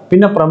മാറ്റി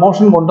പിന്നെ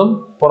പ്രമോഷൻ കൊണ്ടും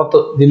പുറത്ത്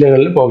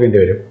ജില്ലകളിൽ പോകേണ്ടി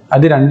വരും.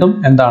 അത് രണ്ടും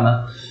എന്താണ്,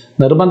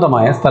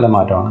 നിർബന്ധമായ സ്ഥലം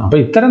മാറ്റമാണ്. അപ്പോൾ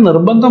ഇത്തരം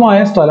നിർബന്ധമായ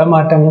സ്ഥലം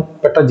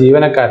മാറ്റപ്പെട്ട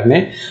ജീവനക്കാരനെ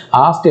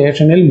ആ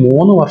സ്റ്റേഷനിൽ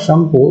 3 വർഷം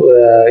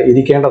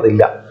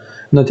ഇരിക്കേണ്ടതില്ല.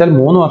 എന്ന് വെച്ചാൽ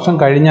 3 വർഷം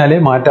കഴിഞ്ഞാലേ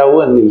മാറ്റാവൂ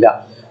എന്നില്ല.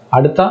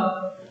 അടുത്ത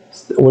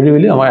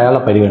ഒഴിവിൽ അയാളെ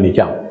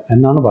പരിഗണിക്കാം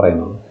എന്നാണ്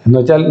പറയുന്നത്. എന്ന്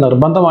വെച്ചാൽ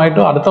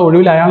നിർബന്ധമായിട്ടും അടുത്ത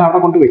ഒഴിവിൽ അയാൾ അവിടെ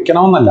കൊണ്ട്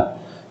വെക്കണമെന്നല്ല.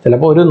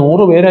 ചിലപ്പോൾ ഒരു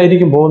 100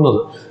 പേരായിരിക്കും പോകുന്നത്.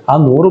 ആ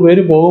 100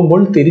 പേര്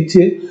പോകുമ്പോൾ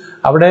തിരിച്ച്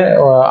അവിടെ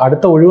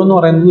അടുത്ത ഒഴിവെന്ന്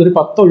പറയുന്നത് ഒരു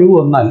 10 ഒഴിവ്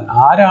വന്നാൽ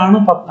ആരാണ്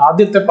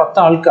ആദ്യത്തെ 10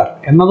 ആൾക്കാർ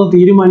എന്നത്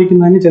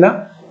തീരുമാനിക്കുന്നതിന് ചില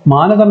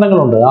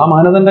മാനദണ്ഡങ്ങളുണ്ട്. ആ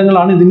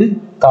മാനദണ്ഡങ്ങളാണ് ഇതിന്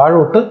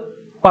താഴോട്ട്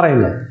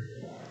പറയുന്നത്.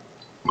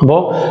 അപ്പോൾ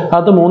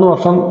അത് 3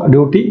 വർഷം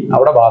ഡ്യൂട്ടി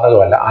അവിടെ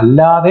ബാധകമല്ല.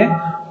 അല്ലാതെ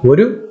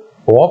ഒരു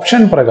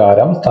ഓപ്ഷൻ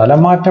പ്രകാരം സ്ഥലം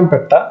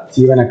മാറ്റപ്പെട്ട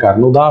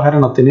ജീവനക്കാരൻ,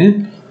 ഉദാഹരണത്തിന്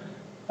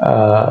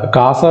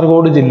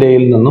കാസർഗോഡ്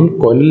ജില്ലയിൽ നിന്നും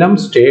കൊല്ലം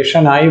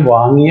സ്റ്റേഷനായി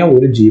വാങ്ങിയ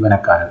ഒരു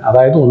ജീവനക്കാരൻ,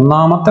 അതായത്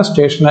 1ാമത്തെ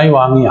സ്റ്റേഷനായി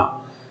വാങ്ങിയ,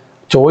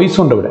 ചോയ്സ്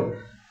ഉണ്ട് ഇവിടെ,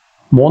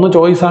 3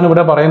 ചോയ്സാണ്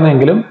ഇവിടെ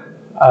പറയുന്നതെങ്കിലും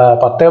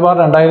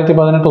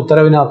 10/2018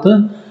 ഉത്തരവിനകത്ത്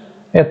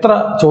എത്ര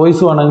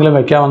ചോയ്സ് വേണമെങ്കിലും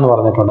വെക്കാമെന്ന്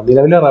പറഞ്ഞിട്ടുണ്ട്.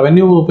 നിലവിലെ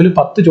റവന്യൂ വകുപ്പിൽ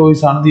 10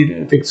 ചോയ്സാണ്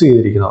ഫിക്സ്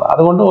ചെയ്തിരിക്കുന്നത്.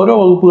 അതുകൊണ്ട് ഓരോ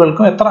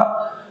വകുപ്പുകൾക്കും എത്ര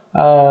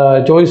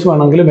ചോയ്സ്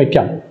വേണമെങ്കിലും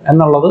വെക്കാം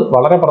എന്നുള്ളത്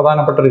വളരെ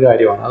പ്രധാനപ്പെട്ട ഒരു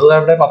കാര്യമാണ്. അത്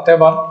അവിടെ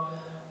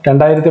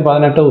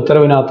 10/2018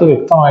 ഉത്തരവിനകത്ത്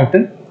വ്യക്തമായിട്ട്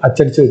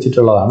അച്ചടിച്ച്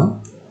വെച്ചിട്ടുള്ളതാണ്.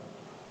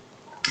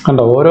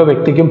 കണ്ടോ, ഓരോ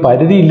വ്യക്തിക്കും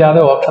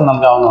പരിധിയില്ലാതെ ഓപ്ഷൻ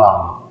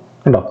നൽകാവുന്നതാണ്.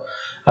 കണ്ടോ,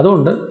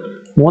 അതുകൊണ്ട്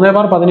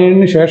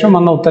 3/17 ശേഷം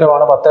വന്ന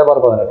ഉത്തരവാണ്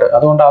 10/18.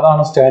 അതുകൊണ്ട്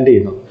അതാണ് സ്റ്റാൻഡ്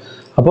ചെയ്യുന്നത്.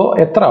 അപ്പോൾ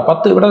എത്ര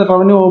 10 ഇവിടെ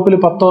റവന്യൂ വകുപ്പിൽ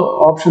 10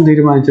 ഓപ്ഷൻ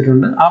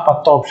തീരുമാനിച്ചിട്ടുണ്ട്. ആ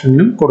 10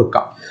 ഓപ്ഷനിലും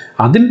കൊടുക്കാം.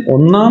 അതിൽ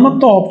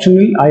ഒന്നാമത്തെ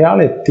ഓപ്ഷനിൽ അയാൾ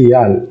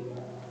എത്തിയാൽ,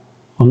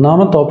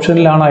 ഒന്നാമത്തെ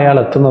ഓപ്ഷനിലാണ് അയാൾ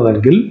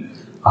എത്തുന്നതെങ്കിൽ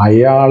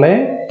അയാളെ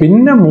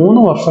പിന്നെ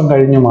 3 വർഷം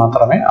കഴിഞ്ഞ്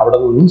മാത്രമേ അവിടെ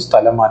നിന്നും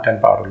സ്ഥലം മാറ്റാൻ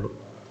പാടുള്ളൂ.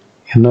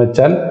 എന്ന്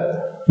വെച്ചാൽ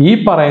ഈ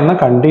പറയുന്ന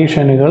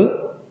കണ്ടീഷനുകൾ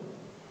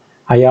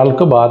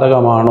അയാൾക്ക്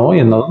ബാധകമാണോ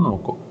എന്നത്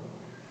നോക്കും.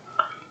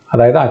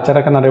 അതായത്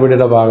അച്ചടക്ക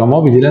നടപടിയുടെ ഭാഗമോ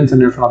വിജിലൻസ്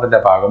അന്വേഷണത്തിന്റെ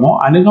ഭാഗമോ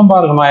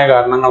അനുകമ്പാർഹമായ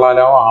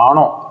കാരണങ്ങളാലോ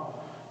ആണോ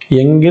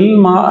എങ്കിൽ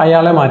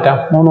അയാളെ മാറ്റാം.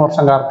 3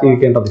 വർഷം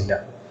കാത്തിരിക്കേണ്ടതില്ല.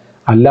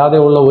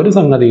 അല്ലാതെയുള്ള ഒരു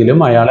സംഗതിയിലും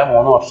അയാളെ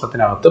 3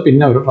 വർഷത്തിനകത്ത്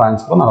പിന്നെ ഒരു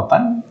ട്രാൻസ്ഫർ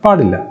നടത്താൻ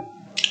പാടില്ല.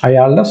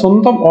 അയാളുടെ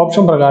സ്വന്തം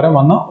ഓപ്ഷൻ പ്രകാരം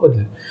വന്ന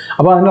ഒരു.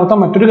 അപ്പോൾ അതിനർത്ഥം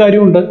മറ്റൊരു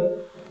കാര്യമുണ്ട്,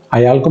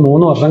 അയാൾക്ക്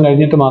 3 വർഷം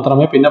കഴിഞ്ഞിട്ട്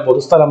മാത്രമേ പിന്നെ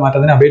പൊതുസ്ഥലം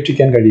മാറ്റത്തിന്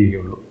അപേക്ഷിക്കാൻ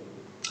കഴിയുകയുള്ളൂ.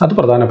 അത്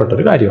പ്രധാനപ്പെട്ട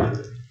ഒരു കാര്യമാണ്.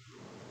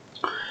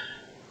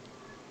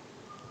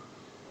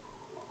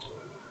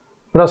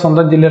 ഇവിടെ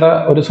സ്വന്തം ജില്ലയുടെ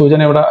ഒരു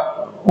സൂചന ഇവിടെ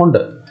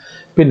ഉണ്ട്.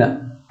 പിന്നെ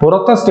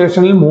പുറത്തെ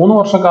സ്റ്റേഷനിൽ 3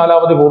 വർഷ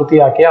കാലാവധി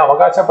പൂർത്തിയാക്കിയ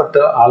അവകാശപ്പെട്ട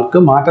ആൾക്ക്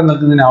മാറ്റം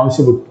നൽകുന്നതിന്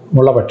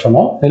ആവശ്യമുള്ള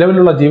പക്ഷമോ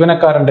നിലവിലുള്ള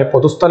ജീവനക്കാരന്റെ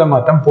പൊതുസ്ഥലം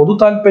മാറ്റം പൊതു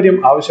താല്പര്യം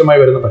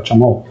ആവശ്യമായി വരുന്ന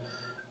പക്ഷമോ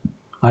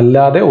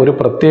അല്ലാതെ ഒരു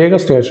പ്രത്യേക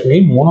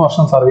സ്റ്റേഷനിൽ 3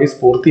 വർഷം സർവീസ്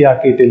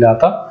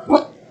പൂർത്തിയാക്കിയിട്ടില്ലാത്ത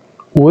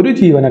ഒരു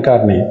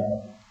ജീവനക്കാരനെയും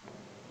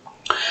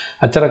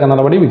അച്ചടക്ക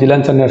നടപടി,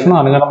 വിജിലൻസ് അന്വേഷണം,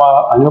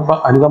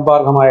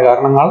 അനുകമ്പാർഹമായ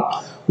കാരണങ്ങൾ,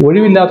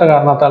 ഒഴിവില്ലാത്ത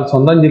കാരണത്താൽ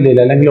സ്വന്തം ജില്ലയിൽ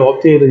അല്ലെങ്കിൽ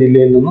ഓപ്റ്റ് ചെയ്ത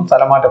ജില്ലയിൽ നിന്നും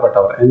സ്ഥലം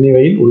മാറ്റപ്പെട്ടവർ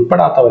എന്നിവയിൽ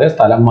ഉൾപ്പെടാത്തവരെ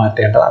സ്ഥലം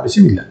മാറ്റേണ്ട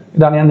ആവശ്യമില്ല.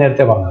 ഇതാണ് ഞാൻ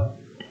നേരത്തെ പറഞ്ഞത്.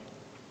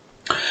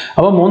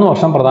 അപ്പോൾ 3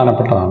 വർഷം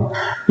പ്രധാനപ്പെട്ടതാണ്.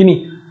 ഇനി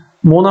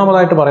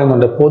മൂന്നാമതായിട്ട്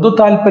പറയുന്നുണ്ട് പൊതു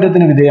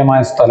താല്പര്യത്തിന്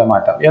വിധേയമായ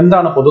സ്ഥലമാറ്റം.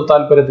 എന്താണ് പൊതു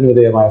താല്പര്യത്തിന്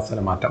വിധേയമായ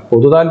സ്ഥലമാറ്റം?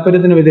 പൊതു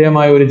താല്പര്യത്തിന്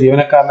വിധേയമായ ഒരു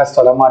ജീവനക്കാരനെ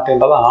സ്ഥലം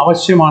മാറ്റേണ്ടത്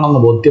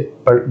ആവശ്യമാണെന്ന്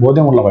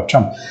ബോധ്യമുള്ള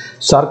പക്ഷം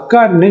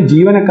സർക്കാരിന്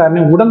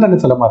ജീവനക്കാരനെ ഉടൻ തന്നെ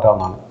സ്ഥലം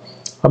മാറ്റാവുന്നതാണ്.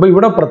 അപ്പോൾ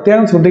ഇവിടെ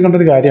പ്രത്യേകം ശ്രദ്ധിക്കേണ്ട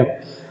ഒരു കാര്യം,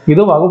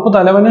 ഇത് വകുപ്പ്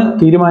തലവന്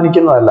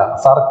തീരുമാനിക്കുന്നതല്ല,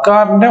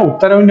 സർക്കാരിന്റെ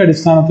ഉത്തരവിന്റെ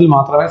അടിസ്ഥാനത്തിൽ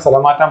മാത്രമേ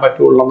സ്ഥലം മാറ്റാൻ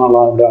പറ്റുള്ളൂ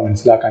എന്നുള്ളതാണ് ഇവിടെ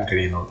മനസ്സിലാക്കാൻ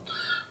കഴിയുന്നത്.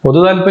 പൊതു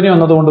താല്പര്യം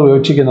എന്നതുകൊണ്ട്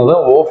ഉപയോഗിക്കുന്നത്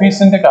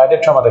ഓഫീസിന്റെ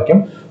കാര്യക്ഷമതയ്ക്കും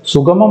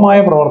സുഗമമായ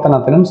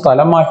പ്രവർത്തനത്തിനും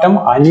സ്ഥലം മാറ്റം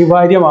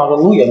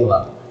അനിവാര്യമാകുന്നു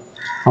എന്നതാണ്.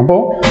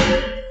 അപ്പോൾ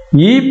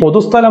ഈ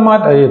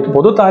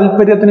പൊതു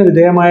താല്പര്യത്തിന്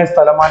വിധേയമായ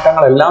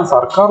സ്ഥലമാറ്റങ്ങളെല്ലാം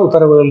സർക്കാർ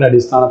ഉത്തരവുകളുടെ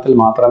അടിസ്ഥാനത്തിൽ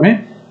മാത്രമേ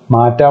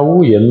മാറ്റാവൂ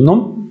എന്നും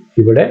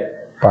ഇവിടെ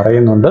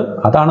പറയുന്നുണ്ട്.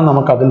 അതാണ്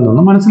നമുക്ക് അതിൽ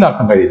നിന്നും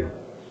മനസ്സിലാക്കാൻ കഴിയുന്നത്.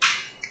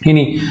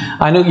 ഇനി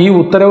ഈ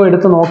ഉത്തരവ്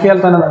എടുത്ത് നോക്കിയാൽ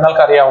തന്നെ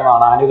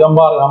നിങ്ങൾക്കറിയാവുന്നതാണ്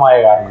അനുകമ്പാർഹമായ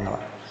കാരണങ്ങൾ.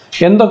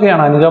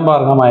 എന്തൊക്കെയാണ്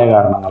അനുകമ്പാർഹമായ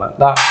കാരണങ്ങൾ?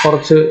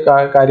 കുറച്ച്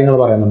കാര്യങ്ങൾ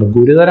പറയുന്നുണ്ട്.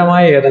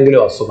 ഗുരുതരമായ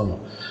ഏതെങ്കിലും അസുഖമോ,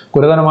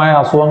 ഗുരുതരമായ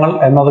അസുഖങ്ങൾ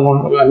എന്നത്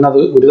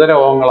ഗുരുതര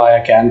രോഗങ്ങളായ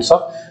ക്യാൻസർ,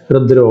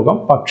 ഹൃദ്രോഗം,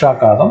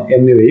 പക്ഷാഘാതം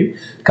എന്നിവയും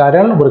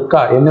കരൾ, വൃക്ക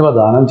എന്നിവ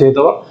ദാനം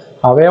ചെയ്തവർ,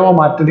 അവയവ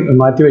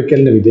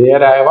മാറ്റിവെക്കലിന്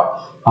വിധേയരായവർ,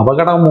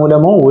 അപകടം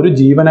മൂലമോ ഒരു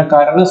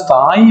ജീവനക്കാരന്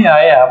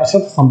സ്ഥായിയായ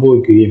അവശത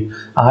സംഭവിക്കുകയും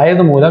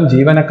ആയതുമൂലം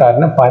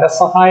ജീവനക്കാരന്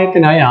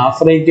പരസഹായത്തിനായി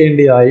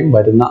ആശ്രയിക്കേണ്ടതായും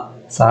വരുന്ന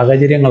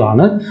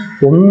സാഹചര്യങ്ങളാണ്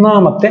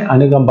ഒന്നാമത്തെ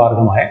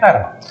അനുകമ്പാർഹമായ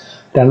കാരണം.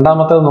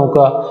 രണ്ടാമത്തേത്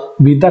നോക്കുക,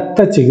 വിദഗ്ധ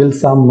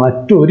ചികിത്സ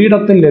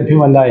മറ്റൊരിടത്തും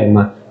ലഭ്യമല്ല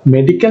എന്ന്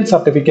മെഡിക്കൽ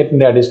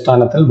സർട്ടിഫിക്കറ്റിന്റെ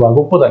അടിസ്ഥാനത്തിൽ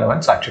വകുപ്പ് തലവൻ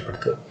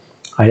സാക്ഷ്യപ്പെടുത്തുക.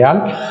 അയാൾ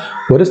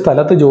ഒരു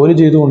സ്ഥലത്ത് ജോലി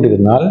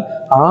ചെയ്തുകൊണ്ടിരുന്നാൽ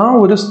ആ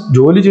ഒരു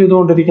ജോലി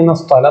ചെയ്തുകൊണ്ടിരിക്കുന്ന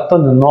സ്ഥലത്ത്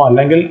നിന്നോ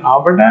അല്ലെങ്കിൽ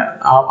അവിടെ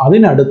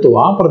അതിനടുത്തോ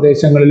ആ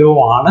പ്രദേശങ്ങളിലോ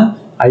ആണ്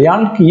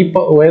അയാൾക്ക് ഈ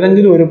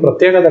ഏതെങ്കിലും ഒരു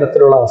പ്രത്യേക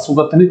തരത്തിലുള്ള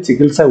അസുഖത്തിന്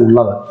ചികിത്സ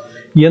ഉള്ളത്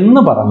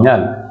എന്ന്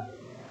പറഞ്ഞാൽ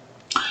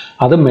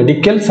അത്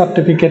മെഡിക്കൽ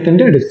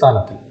സർട്ടിഫിക്കറ്റിന്റെ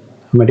അടിസ്ഥാനത്തിൽ,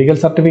 മെഡിക്കൽ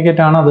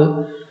സർട്ടിഫിക്കറ്റ് ആണത്.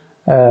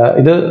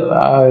 ഇത്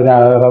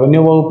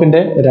റവന്യൂ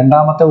വകുപ്പിന്റെ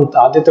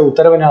ആദ്യത്തെ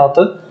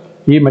ഉത്തരവിനകത്ത്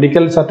ഈ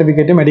മെഡിക്കൽ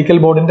സർട്ടിഫിക്കറ്റ് മെഡിക്കൽ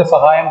ബോർഡിന്റെ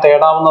സഹായം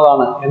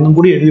തേടാവുന്നതാണ് എന്നും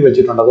കൂടി എഴുതി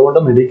വെച്ചിട്ടുണ്ട്. അതുകൊണ്ട്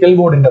മെഡിക്കൽ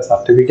ബോർഡിന്റെ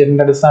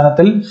സർട്ടിഫിക്കറ്റിന്റെ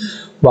അടിസ്ഥാനത്തിൽ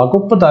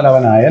വകുപ്പ്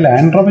തലവനായ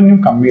ലാൻഡ് റവന്യൂ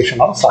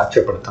കമ്മീഷണർ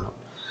സാക്ഷ്യപ്പെടുത്തണം.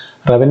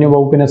 റവന്യൂ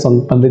വകുപ്പിനെ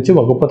സംബന്ധിച്ച്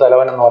വകുപ്പ്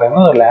തലവൻ എന്ന്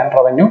പറയുന്നത് ലാൻഡ്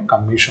റവന്യൂ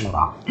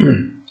കമ്മീഷണറാണ്.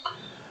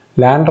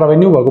 ലാൻഡ്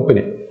റവന്യൂ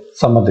വകുപ്പിനെ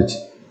സംബന്ധിച്ച്,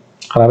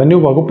 റവന്യൂ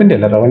വകുപ്പിന്റെ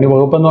അല്ല, റവന്യൂ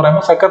വകുപ്പ് എന്ന്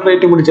പറയുമ്പോൾ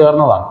സെക്രട്ടേറിയറ്റ് കൂടി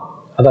ചേർന്നതാണ്,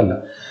 അതല്ല.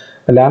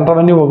 ലാൻഡ്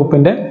റവന്യൂ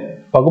വകുപ്പിന്റെ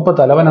വകുപ്പ്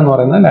തലവൻ എന്ന്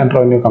പറയുന്നത് ലാൻഡ്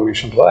റവന്യൂ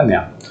കമ്മീഷണർ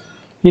തന്നെയാണ്.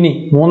 ഇനി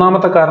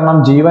മൂന്നാമത്തെ കാരണം,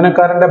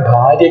 ജീവനക്കാരന്റെ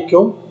ഭാര്യയ്ക്കോ,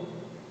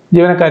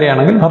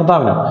 ജീവനക്കാരിയാണെങ്കിൽ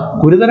ഭർത്താവിനോ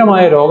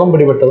ഗുരുതരമായ രോഗം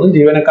പിടിപെട്ടതും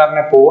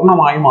ജീവനക്കാരനെ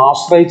പൂർണ്ണമായും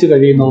ആശ്രയിച്ച്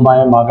കഴിയുന്നതുമായ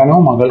മകനോ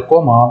മകൾക്കോ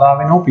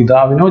മാതാവിനോ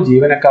പിതാവിനോ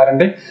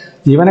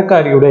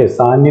ജീവനക്കാരിയുടെ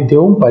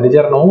സാന്നിധ്യവും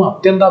പരിചരണവും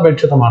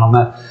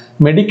അത്യന്താപേക്ഷിതമാണെന്ന്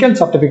മെഡിക്കൽ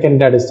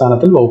സർട്ടിഫിക്കറ്റിന്റെ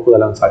അടിസ്ഥാനത്തിൽ വകുപ്പ്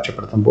തലവൻ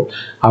സാക്ഷ്യപ്പെടുത്തുമ്പോൾ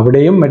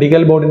അവിടെയും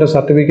മെഡിക്കൽ ബോർഡിന്റെ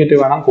സർട്ടിഫിക്കറ്റ്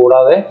വേണം.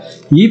 കൂടാതെ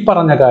ഈ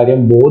പറഞ്ഞ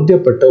കാര്യം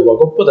ബോധ്യപ്പെട്ട്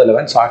വകുപ്പ്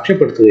തലവൻ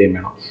സാക്ഷ്യപ്പെടുത്തുകയും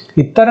വേണം.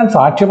 ഇത്തരം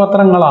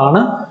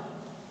സാക്ഷ്യപത്രങ്ങളാണ്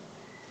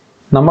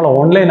നമ്മൾ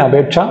ഓൺലൈൻ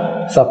അപേക്ഷ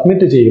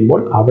സബ്മിറ്റ് ചെയ്യുമ്പോൾ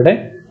അവിടെ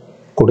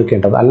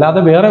കൊടുക്കേണ്ടത്.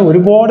 അല്ലാതെ വേറെ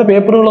ഒരുപാട്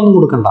പേപ്പറുകളൊന്നും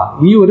കൊടുക്കണ്ട.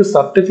 ഈ ഒരു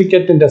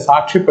സർട്ടിഫിക്കറ്റിന്റെ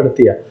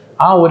സാക്ഷ്യപ്പെടുത്തിയ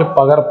ആ ഒരു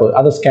പകർപ്പ്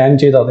അത് സ്കാൻ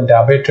ചെയ്ത് അതിൻ്റെ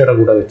അപേക്ഷയുടെ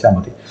കൂടെ വെച്ചാൽ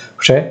മതി.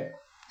 പക്ഷേ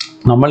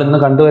നമ്മൾ ഇന്ന്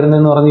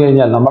കണ്ടുവരുന്നതെന്ന് പറഞ്ഞു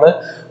കഴിഞ്ഞാൽ നമ്മൾ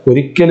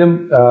ഒരിക്കലും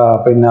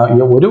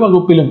ഒരു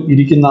വകുപ്പിലും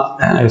ഇരിക്കുന്ന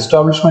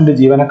എസ്റ്റാബ്ലിഷ്മെന്റ്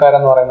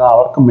ജീവനക്കാരെന്ന് പറയുന്നത്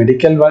അവർക്ക്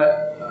മെഡിക്കൽ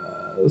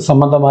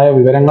സംബന്ധമായ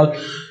വിവരങ്ങൾ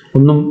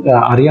ഒന്നും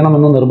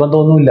അറിയണമെന്ന്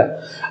നിർബന്ധമൊന്നുമില്ല.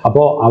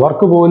 അപ്പോൾ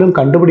അവർക്ക് പോലും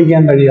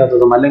കണ്ടുപിടിക്കാൻ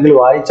കഴിയാത്തതും അല്ലെങ്കിൽ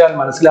വായിച്ചാൽ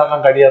മനസ്സിലാക്കാൻ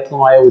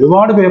കഴിയാത്തതുമായ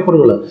ഒരുപാട്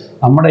പേപ്പറുകൾ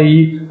നമ്മുടെ ഈ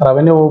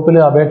റവന്യൂ വകുപ്പിൽ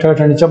അപേക്ഷ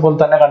ക്ഷണിച്ചപ്പോൾ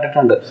തന്നെ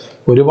കണ്ടിട്ടുണ്ട്.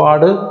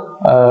 ഒരുപാട്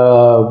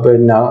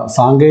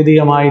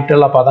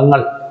സാങ്കേതികമായിട്ടുള്ള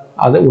പദങ്ങൾ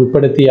അത്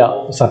ഉൾപ്പെടുത്തിയ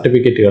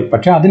സർട്ടിഫിക്കറ്റുകൾ.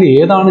 പക്ഷെ അതിൽ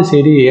ഏതാണ്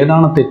ശരി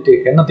ഏതാണ് തെറ്റ്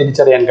എന്ന്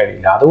തിരിച്ചറിയാൻ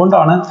കഴിയില്ല.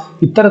 അതുകൊണ്ടാണ്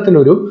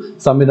ഇത്തരത്തിലൊരു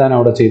സംവിധാനം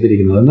അവിടെ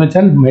ചെയ്തിരിക്കുന്നത്. എന്ന്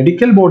വെച്ചാൽ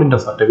മെഡിക്കൽ ബോർഡിന്റെ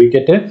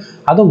സർട്ടിഫിക്കറ്റ്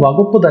അത്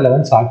വകുപ്പ്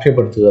തലവൻ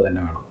സാക്ഷ്യപ്പെടുത്തുക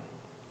തന്നെ വേണം.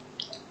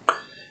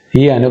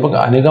 ഈ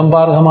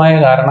അനുകമ്പാർഹമായ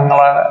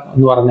കാരണങ്ങളാണ്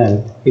എന്ന് പറഞ്ഞാൽ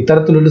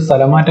ഇത്തരത്തിലൊരു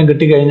സ്ഥലമാറ്റം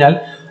കിട്ടിക്കഴിഞ്ഞാൽ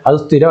അത്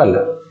സ്ഥിരമല്ല.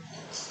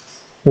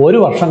 1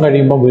 വർഷം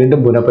കഴിയുമ്പോൾ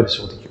വീണ്ടും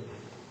പുനഃപരിശോധിക്കും.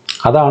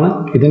 അതാണ്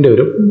ഇതിൻ്റെ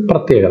ഒരു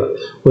പ്രത്യേകത.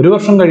 1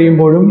 വർഷം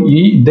കഴിയുമ്പോഴും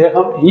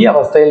ഇദ്ദേഹം ഈ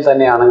അവസ്ഥയിൽ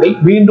തന്നെയാണെങ്കിൽ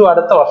വീണ്ടും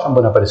അടുത്ത വർഷം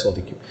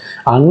പുനഃപരിശോധിക്കും.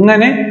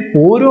 അങ്ങനെ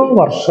ഓരോ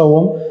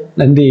വർഷവും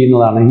എന്ത്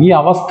ചെയ്യുന്നതാണ്, ഈ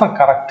അവസ്ഥ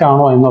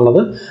കറക്റ്റാണോ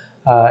എന്നുള്ളത്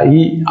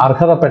ഈ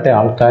അർഹതപ്പെട്ട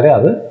ആൾക്കാരെ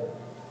അത്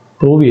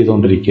പ്രൂവ്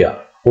ചെയ്തുകൊണ്ടിരിക്കുക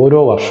ഓരോ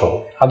വർഷവും.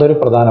 അതൊരു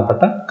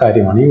പ്രധാനപ്പെട്ട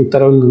കാര്യമാണ്. ഈ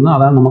ഉത്തരവിൽ നിന്ന്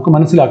അതാണ് നമുക്ക്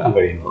മനസ്സിലാക്കാൻ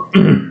കഴിയുന്നത്.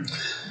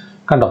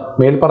 കണ്ടോ,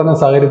 മേൽപ്പറഞ്ഞ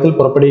സാഹചര്യത്തിൽ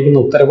പുറപ്പെടുവിക്കുന്ന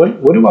ഉത്തരവുകൾ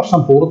 1 വർഷം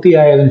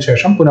പൂർത്തിയായതിനു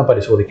ശേഷം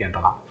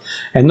പുനഃപരിശോധിക്കേണ്ടതാണ്.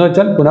 എന്ന്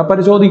വെച്ചാൽ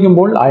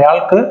പുനഃപരിശോധിക്കുമ്പോൾ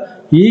അയാൾക്ക്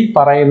ഈ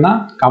പറയുന്ന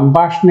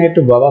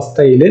കമ്പാഷനേറ്റ്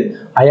വ്യവസ്ഥയിൽ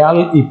അയാൾ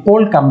ഇപ്പോൾ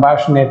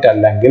കമ്പാഷനേറ്റ്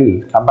അല്ലെങ്കിൽ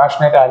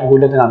കമ്പാഷനേറ്റ്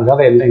ആനുകൂല്യത്തിന്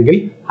അർഹതയല്ലെങ്കിൽ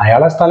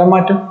അയാളെ സ്ഥലം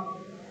മാറ്റും.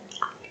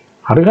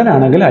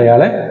 അർഹനാണെങ്കിൽ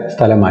അയാളെ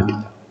സ്ഥലം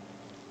മാറ്റില്ല.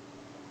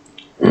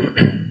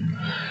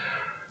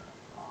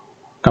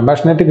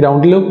 കമ്പാഷനേറ്റ്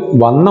ഗ്രൗണ്ടിൽ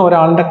വന്ന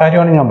ഒരാളുടെ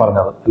കാര്യമാണ് ഞാൻ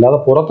പറഞ്ഞത്, അല്ലാതെ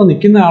പുറത്ത്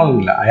നിൽക്കുന്ന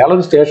ആളില്ല. അയാൾ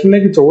ഒരു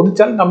സ്റ്റേഷനിലേക്ക്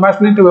ചോദിച്ചാൽ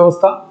കമ്പാഷനേറ്റ്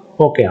വ്യവസ്ഥ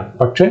ഓക്കെയാണ്.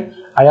 പക്ഷെ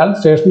അയാൾ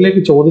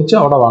സ്റ്റേഷനിലേക്ക് ചോദിച്ച്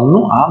അവിടെ വന്നു,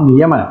 ആ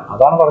നിയമനം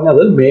അതാണ്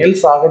പറഞ്ഞത്. മേൽ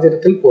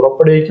സാഹചര്യത്തിൽ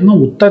പുറപ്പെടുവിക്കുന്ന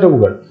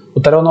ഉത്തരവുകൾ,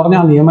 ഉത്തരവെന്ന് പറഞ്ഞാൽ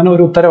ആ നിയമനം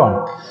ഒരു ഉത്തരവാണ്.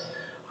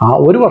 ആ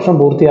 1 വർഷം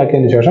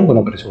പൂർത്തിയാക്കിയതിനു ശേഷം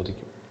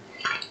പുനഃപരിശോധിക്കും.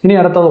 ഇനി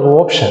അടുത്തത്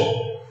ഓപ്ഷൻ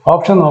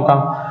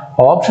നോക്കാം.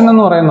 ഓപ്ഷൻ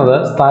എന്ന് പറയുന്നത്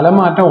സ്ഥലം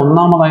മാറ്റം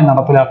ഒന്നാമതായി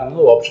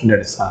നടപ്പിലാക്കുന്നത് ഓപ്ഷന്റെ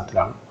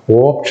അടിസ്ഥാനത്തിലാണ്.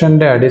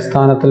 ഓപ്ഷന്റെ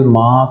അടിസ്ഥാനത്തിൽ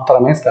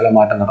മാത്രമേ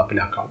സ്ഥലമാറ്റം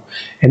നടപ്പിലാക്കാവൂ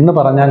എന്ന്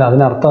പറഞ്ഞാൽ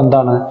അതിനർത്ഥം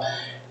എന്താണ്?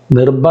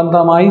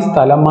 നിർബന്ധമായി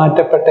സ്ഥലം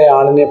മാറ്റപ്പെട്ട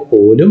ആളിനെ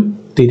പോലും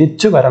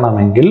തിരിച്ചു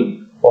വരണമെങ്കിൽ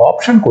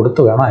ഓപ്ഷൻ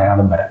കൊടുത്തു വേണം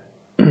അയാളും വരാൻ.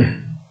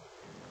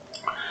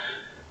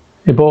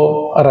 ഇപ്പോ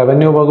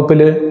റവന്യൂ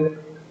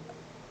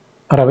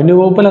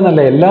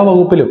വകുപ്പിലെന്നല്ല എല്ലാ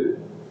വകുപ്പിലും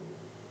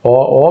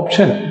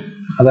ഓപ്ഷൻ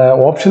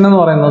എന്ന്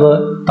പറയുന്നത്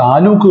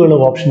താലൂക്കുകൾ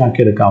ഓപ്ഷനാക്കി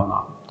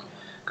എടുക്കാവുന്നതാണ്.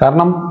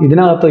 കാരണം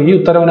ഇതിനകത്ത് ഈ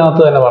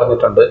ഉത്തരവിനകത്ത് തന്നെ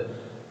പറഞ്ഞിട്ടുണ്ട്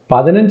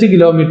 15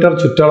 കിലോമീറ്റർ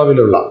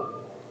ചുറ്റളവിലുള്ള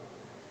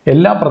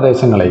എല്ലാ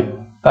പ്രദേശങ്ങളെയും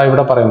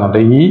ഇവിടെ പറയുന്നുണ്ട്.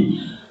 ഈ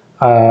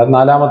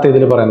 4-ാമത്തെ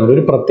ഇതിൽ പറയുന്നുണ്ട്,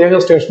 ഒരു പ്രത്യേക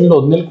സ്റ്റേഷനിൽ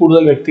ഒന്നിൽ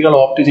കൂടുതൽ വ്യക്തികൾ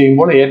ഓപ്റ്റ്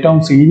ചെയ്യുമ്പോൾ ഏറ്റവും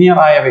സീനിയർ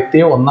ആയ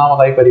വ്യക്തിയെ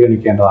ഒന്നാമതായി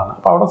പരിഗണിക്കേണ്ടതാണ്.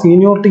 അപ്പോൾ അവിടെ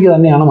സീനിയോറിറ്റിക്ക്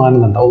തന്നെയാണ്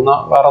മാനദണ്ഡം,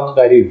 വേറെ ഒന്നും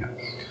കാര്യമില്ല.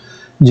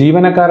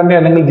 ജീവനക്കാരൻ്റെ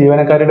അല്ലെങ്കിൽ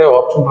ജീവനക്കാരുടെ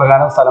ഓപ്ഷൻ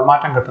പ്രകാരം സ്ഥലം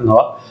മാറ്റം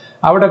കിട്ടുന്നവർ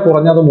അവിടെ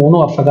കുറഞ്ഞത് 3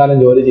 വർഷക്കാലം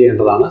ജോലി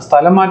ചെയ്യേണ്ടതാണ്.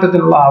 സ്ഥലം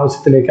മാറ്റത്തിനുള്ള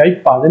ആവശ്യത്തിലേക്കായി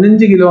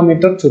 15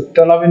 കിലോമീറ്റർ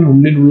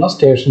ചുറ്റളവിനുള്ളിലുള്ള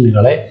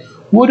സ്റ്റേഷനുകളെ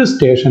ഒരു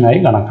സ്റ്റേഷനായി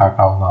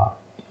കണക്കാക്കാവുന്നതാണ്.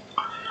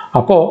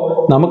 അപ്പോൾ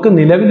നമുക്ക്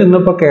നിലവിൽ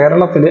ഇന്നിപ്പോൾ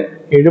കേരളത്തിൽ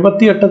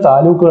 78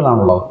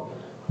 താലൂക്കുകളാണുള്ളത്.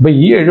 അപ്പോൾ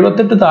ഈ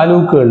 78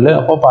 താലൂക്കുകളിൽ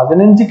അപ്പോൾ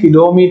 15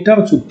 കിലോമീറ്റർ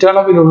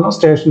ചുറ്റളവിലുള്ള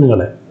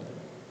സ്റ്റേഷനുകൾ,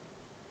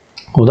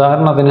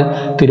 ഉദാഹരണത്തിന്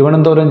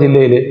തിരുവനന്തപുരം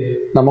ജില്ലയിൽ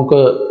നമുക്ക്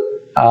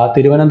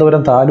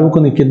തിരുവനന്തപുരം താലൂക്ക്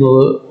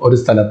നിൽക്കുന്നത് ഒരു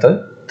സ്ഥലത്ത്,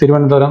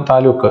 തിരുവനന്തപുരം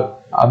താലൂക്ക്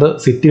അത്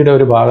സിറ്റിയുടെ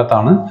ഒരു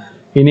ഭാഗത്താണ്.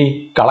 ഇനി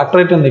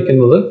കളക്ടറേറ്റ്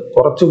നിൽക്കുന്നത്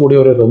കുറച്ചുകൂടി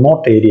ഒരു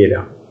റിമോട്ട്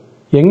ഏരിയയിലാണ്.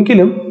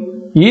 എങ്കിലും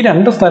ഈ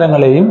 2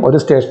 സ്ഥലങ്ങളെയും ഒരു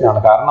സ്റ്റേഷനാണ്.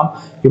 കാരണം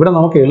ഇവിടെ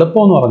നമുക്ക്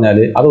എളുപ്പമെന്ന് പറഞ്ഞാൽ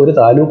അത് ഒരു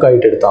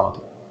താലൂക്കായിട്ട് എടുത്താൽ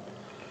മതി.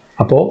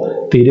 അപ്പോൾ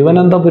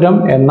തിരുവനന്തപുരം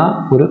എന്ന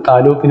ഒരു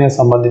താലൂക്കിനെ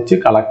സംബന്ധിച്ച്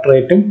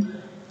കളക്ടറേറ്റും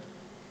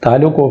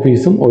താലൂക്ക്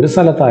ഓഫീസും ഒരു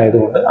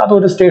സ്ഥലത്തായതുകൊണ്ട്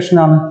അതൊരു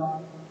സ്റ്റേഷനാണ്.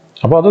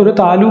 അപ്പോൾ അതൊരു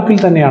താലൂക്കിൽ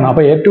തന്നെയാണ്.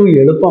 അപ്പോൾ ഏറ്റവും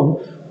എളുപ്പം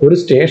ഒരു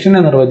സ്റ്റേഷനെ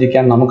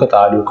നിർവചിക്കാൻ നമുക്ക്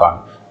താലൂക്കാണ്.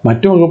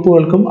 മറ്റു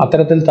വകുപ്പുകൾക്കും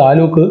അത്തരത്തിൽ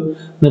താലൂക്ക്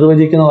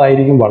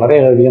നിർവചിക്കുന്നതായിരിക്കും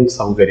വളരെയധികം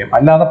സൗകര്യം.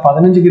 അല്ലാതെ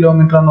 15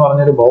 കിലോമീറ്റർ എന്ന്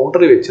പറഞ്ഞൊരു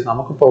ബൗണ്ടറി വെച്ച്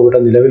നമുക്കിപ്പോൾ ഇവിടെ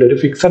നിലവിൽ ഒരു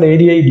ഫിക്സഡ്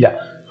ഏരിയ ഇല്ല.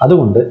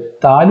 അതുകൊണ്ട്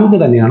താലൂക്ക്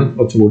തന്നെയാണ്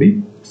കുറച്ചുകൂടി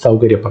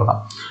സൗകര്യപ്രദം.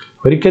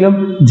 ഒരിക്കലും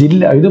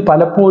ഇത്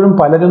പലപ്പോഴും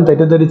പലരും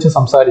തെറ്റിദ്ധരിച്ച്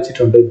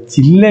സംസാരിച്ചിട്ടുണ്ട്.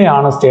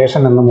 ജില്ലയാണ്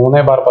സ്റ്റേഷൻ എന്ന്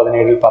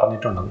 3/17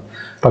 പറഞ്ഞിട്ടുണ്ടെന്ന്.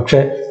 പക്ഷേ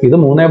ഇത്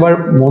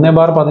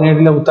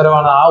 3/17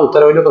 ഉത്തരവാണ്. ആ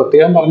ഉത്തരവിൽ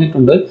പ്രത്യേകം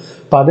പറഞ്ഞിട്ടുണ്ട്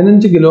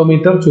 15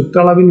 കിലോമീറ്റർ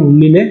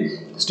ചുറ്റളവിനുള്ളിലെ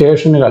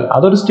സ്റ്റേഷനുകൾ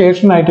അതൊരു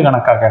സ്റ്റേഷനായിട്ട്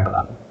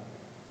കണക്കാക്കേണ്ടതാണ്.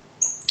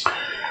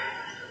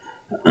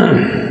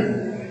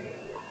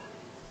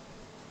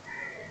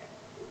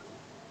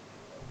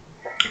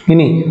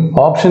 ഇനി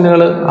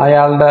ഓപ്ഷനുകൾ,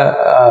 അയാളുടെ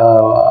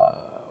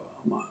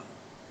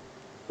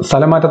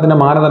സ്ഥലമാറ്റത്തിന്റെ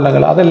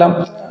മാനദണ്ഡങ്ങൾ അതെല്ലാം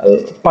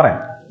പറയാം.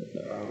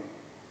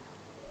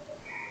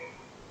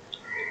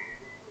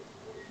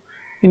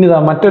 ഇനി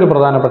മറ്റൊരു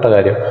പ്രധാനപ്പെട്ട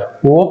കാര്യം,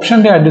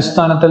 ഓപ്ഷന്റെ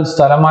അടിസ്ഥാനത്തിൽ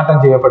സ്ഥലം മാറ്റം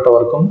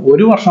ചെയ്യപ്പെട്ടവർക്കും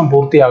 1 വർഷം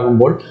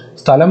പൂർത്തിയാകുമ്പോൾ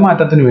സ്ഥലം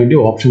മാറ്റത്തിന് വേണ്ടി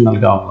ഓപ്ഷൻ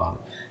നൽകാവുന്നതാണ്.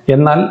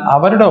 എന്നാൽ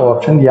അവരുടെ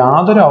ഓപ്ഷൻ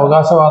യാതൊരു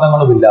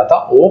അവകാശവാദങ്ങളുമില്ലാത്ത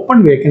ഓപ്പൺ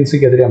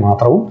വേക്കൻസിക്കെതിരെ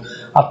മാത്രവും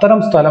അത്തരം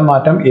സ്ഥലം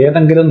മാറ്റം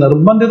ഏതെങ്കിലും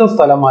നിർബന്ധിത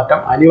സ്ഥലം മാറ്റം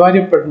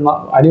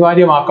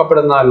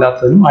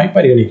അനിവാര്യമാക്കപ്പെടുന്നതല്ലാത്തതിനുമായി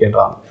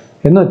പരിഗണിക്കേണ്ടതാണ്.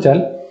 എന്ന് വെച്ചാൽ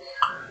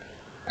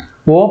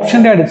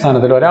ഓപ്ഷന്റെ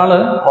അടിസ്ഥാനത്തിൽ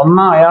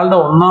അയാളുടെ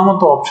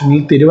ഒന്നാമത്തെ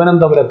ഓപ്ഷനിൽ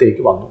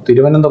തിരുവനന്തപുരത്തേക്ക് വന്നു,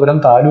 തിരുവനന്തപുരം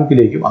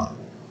താലൂക്കിലേക്ക് വന്നു.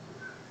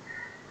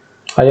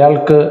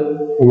 അയാൾക്ക്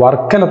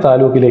വർക്കല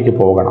താലൂക്കിലേക്ക്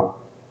പോകണം.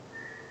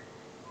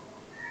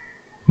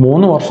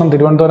 3 വർഷം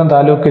തിരുവനന്തപുരം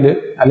താലൂക്കിൽ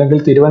അല്ലെങ്കിൽ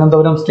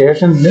തിരുവനന്തപുരം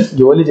സ്റ്റേഷനിൽ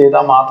ജോലി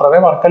ചെയ്താൽ മാത്രമേ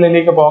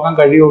വർക്കലയിലേക്ക് പോകാൻ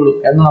കഴിയുള്ളൂ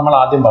എന്ന് നമ്മൾ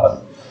ആദ്യം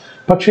പറഞ്ഞു.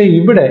 പക്ഷെ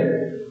ഇവിടെ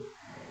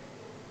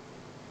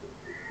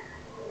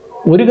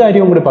ഒരു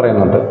കാര്യവും കൂടി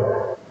പറയുന്നുണ്ട്.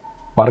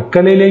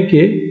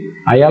 വർക്കലയിലേക്ക്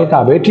അയാൾക്ക്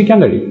അപേക്ഷിക്കാൻ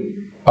കഴിയും,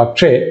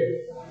 പക്ഷേ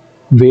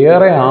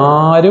വേറെ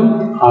ആരും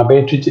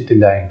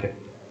അപേക്ഷിച്ചിട്ടില്ല എങ്കിൽ,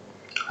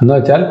 എന്ന്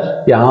വെച്ചാൽ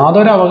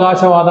യാതൊരു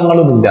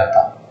അവകാശവാദങ്ങളും ഇല്ലാത്ത,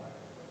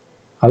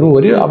 അത്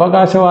ഒരു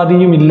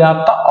അവകാശവാദിയും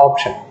ഇല്ലാത്ത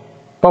ഓപ്ഷൻ.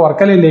 ഇപ്പൊ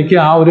വർക്കലയിലേക്ക്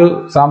ആ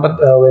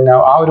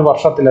ഒരു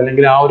വർഷത്തിൽ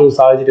അല്ലെങ്കിൽ ആ ഒരു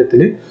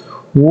സാഹചര്യത്തിൽ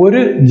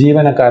ഒരു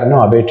ജീവനക്കാരനും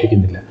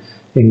അപേക്ഷിക്കുന്നില്ല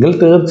എങ്കിൽ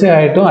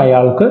തീർച്ചയായിട്ടും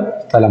അയാൾക്ക്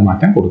സ്ഥലം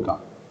മാറ്റം കൊടുക്കാം.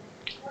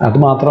 അത്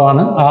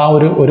മാത്രമാണ് ആ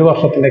ഒരു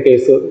വർഷത്തിന്റെ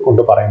കേസ്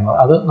കൊണ്ട് പറയുന്നത്.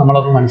 അത്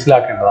നമ്മളത്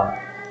മനസ്സിലാക്കേണ്ടതാണ്.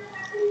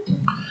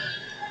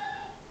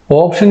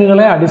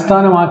 ഓപ്ഷനുകളെ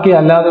അടിസ്ഥാനമാക്കി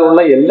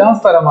അല്ലാതെയുള്ള എല്ലാ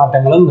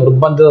സ്ഥലമാറ്റങ്ങളും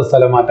നിർബന്ധിത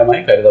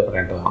സ്ഥലമാറ്റമായി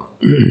കരുതപ്പെടേണ്ടതാണ്.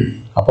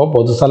 അപ്പോൾ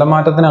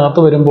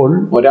പൊതുസ്ഥലമാറ്റത്തിനകത്ത് വരുമ്പോൾ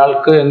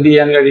ഒരാൾക്ക് എന്ത്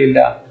ചെയ്യാൻ കഴിയില്ല,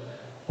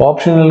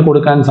 ഓപ്ഷനുകൾ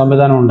കൊടുക്കാൻ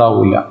സംവിധാനം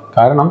ഉണ്ടാവില്ല.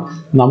 കാരണം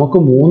നമുക്ക്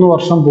 3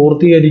 വർഷം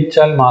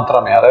പൂർത്തീകരിച്ചാൽ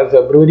മാത്രമേ, അതായത്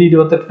ഫെബ്രുവരി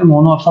 28-ന്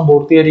 3 വർഷം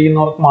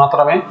പൂർത്തീകരിക്കുന്നവർക്ക്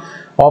മാത്രമേ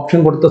ഓപ്ഷൻ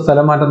കൊടുത്ത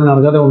സ്ഥലമാറ്റത്തിന്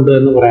അർഹത ഉണ്ട്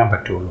എന്ന് പറയാൻ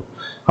പറ്റുള്ളൂ.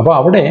 അപ്പോൾ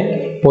അവിടെ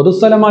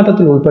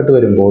പൊതുസ്ഥലമാറ്റത്തിൽ ഉൾപ്പെട്ട്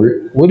വരുമ്പോൾ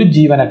ഒരു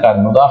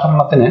ജീവനക്കാരൻ,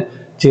 ഉദാഹരണത്തിന്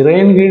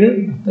ചിറയൻകീഴ്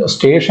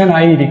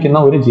സ്റ്റേഷനായി ഇരിക്കുന്ന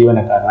ഒരു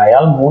ജീവനക്കാരൻ,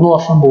 അയാൾ 3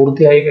 വർഷം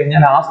പൂർത്തിയായി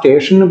കഴിഞ്ഞാൽ ആ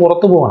സ്റ്റേഷന്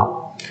പുറത്തു പോകണം.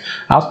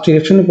 ആ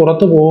സ്റ്റേഷന്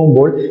പുറത്തു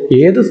പോകുമ്പോൾ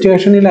ഏത്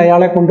സ്റ്റേഷനിൽ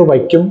അയാളെ കൊണ്ട്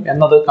വയ്ക്കും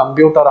എന്നത്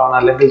കമ്പ്യൂട്ടറാണ്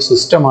അല്ലെങ്കിൽ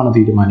സിസ്റ്റമാണ്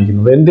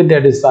തീരുമാനിക്കുന്നത്. എന്തിൻ്റെ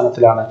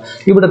അടിസ്ഥാനത്തിലാണ്?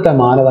 ഇവിടുത്തെ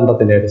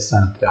മാനദണ്ഡത്തിൻ്റെ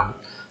അടിസ്ഥാനത്തിലാണ്.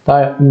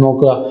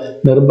 നോക്കുക,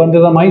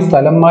 നിർബന്ധിതമായി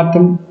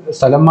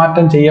സ്ഥലം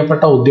മാറ്റം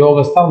ചെയ്യപ്പെട്ട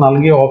ഉദ്യോഗസ്ഥർ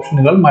നൽകിയ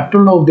ഓപ്ഷനുകൾ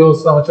മറ്റുള്ള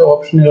ഉദ്യോഗസ്ഥർ വെച്ച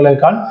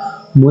ഓപ്ഷനുകളേക്കാൾ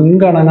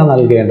മുൻഗണന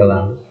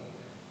നൽകേണ്ടതാണ്.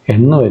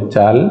 എന്ന്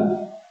വെച്ചാൽ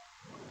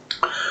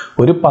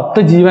ഒരു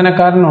 10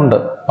 ജീവനക്കാരനുണ്ട്,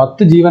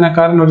 10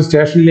 ജീവനക്കാരൻ ഒരു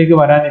സ്റ്റേഷനിലേക്ക്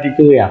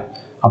വരാനിരിക്കുകയാണ്.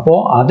 അപ്പോൾ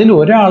അതിൽ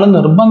ഒരാൾ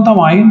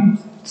നിർബന്ധമായും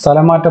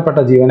സ്ഥലം മാറ്റപ്പെട്ട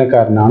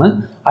ജീവനക്കാരനാണ്,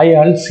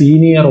 അയാൾ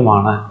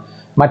സീനിയറുമാണ്.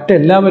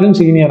 മറ്റെല്ലാവരും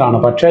സീനിയറാണ്,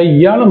 പക്ഷേ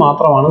ഇയാൾ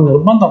മാത്രമാണ്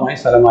നിർബന്ധമായി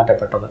സ്ഥലം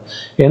മാറ്റപ്പെട്ടത്.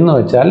 എന്ന്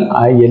വെച്ചാൽ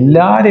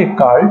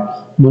എല്ലാവരേക്കാൾ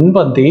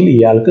മുൻപന്തിയിൽ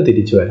ഇയാൾക്ക്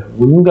തിരിച്ചു വരാം.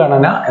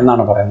 മുൻഗണന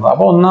എന്നാണ് പറയുന്നത്.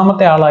 അപ്പോൾ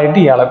ഒന്നാമത്തെ ആളായിട്ട്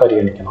ഇയാളെ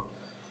പരിഗണിക്കണം.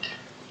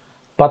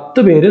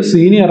 10 പേര്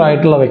സീനിയർ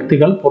ആയിട്ടുള്ള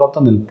വ്യക്തികൾ പുറത്ത്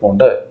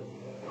നിൽപ്പുണ്ട്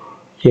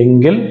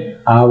എങ്കിൽ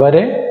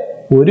അവരെ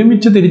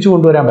ഒരുമിച്ച് തിരിച്ചു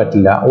കൊണ്ടുവരാൻ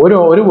പറ്റില്ല. ഒരു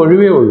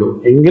ഒഴിവേ ഉള്ളൂ.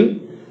 എങ്കിൽ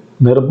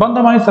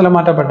നിർബന്ധമായി സ്ഥലം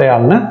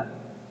മാറ്റപ്പെട്ടയാളിന്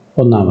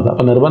ഒന്നാമത്.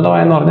 അപ്പൊ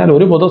നിർബന്ധമായെന്ന് പറഞ്ഞാൽ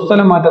ഒരു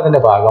പൊതുസ്ഥലം മാറ്റത്തിന്റെ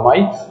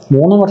ഭാഗമായി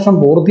 3 വർഷം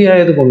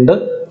പൂർത്തിയായത് കൊണ്ട്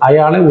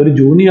അയാളെ ഒരു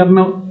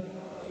ജൂനിയറിന്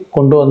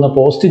കൊണ്ടുവന്ന്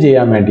പോസ്റ്റ്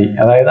ചെയ്യാൻ വേണ്ടി,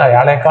 അതായത്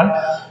അയാളെക്കാൾ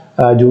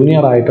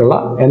ജൂനിയർ ആയിട്ടുള്ള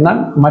എന്നാൽ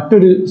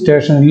മറ്റൊരു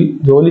സ്റ്റേഷനിൽ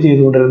ജോലി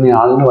ചെയ്തുകൊണ്ടിരുന്ന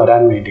ആളിന്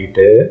വരാൻ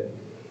വേണ്ടിയിട്ട്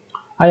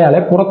അയാളെ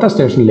പുറത്തെ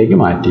സ്റ്റേഷനിലേക്ക്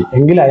മാറ്റി.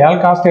 എങ്കിൽ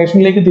അയാൾക്ക് ആ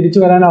സ്റ്റേഷനിലേക്ക് തിരിച്ചു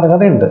വരാൻ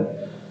അർഹതയുണ്ട്.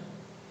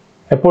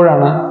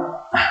 എപ്പോഴാണ്?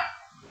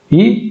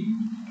 ഈ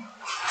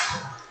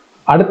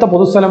അടുത്ത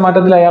പൊതുസ്ഥലം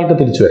മാറ്റത്തിൽ അയാൾക്ക്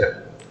തിരിച്ചു വരാം.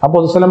 ആ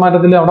പൊതുസ്ഥലം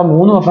മാറ്റത്തിൽ അവിടെ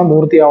 3 വർഷം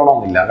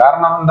പൂർത്തിയാവണമെന്നില്ല.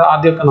 കാരണം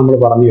ആദ്യമൊക്കെ നമ്മൾ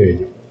പറഞ്ഞു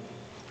കഴിഞ്ഞു,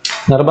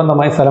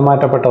 നിർബന്ധമായി സ്ഥലം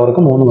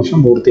മാറ്റപ്പെട്ടവർക്ക് 3 വർഷം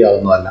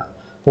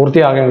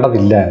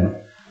പൂർത്തിയാകേണ്ടതില്ല എന്ന്.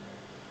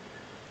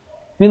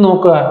 ഇനി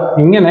നോക്കുക,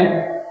 ഇങ്ങനെ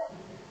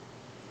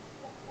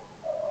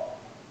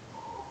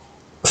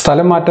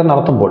സ്ഥലം മാറ്റം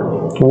നടത്തുമ്പോൾ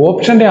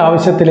ഓപ്ഷന്റെ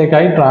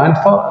ആവശ്യത്തിലേക്കായി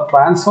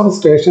ട്രാൻസ്ഫർ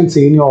സ്റ്റേഷൻ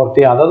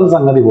സീനിയോറിറ്റി അതത്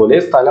സംഗതി പോലെ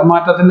സ്ഥലം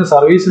മാറ്റത്തിന്റെ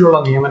സർവീസിലുള്ള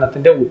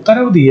നിയമനത്തിന്റെ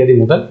ഉത്തരവ് തീയതി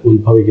മുതൽ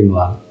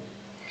ഉത്ഭവിക്കുന്നതാണ്.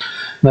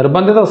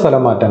 നിർബന്ധിത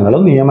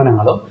സ്ഥലമാറ്റങ്ങളും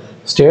നിയമനങ്ങളും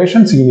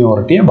സ്റ്റേഷൻ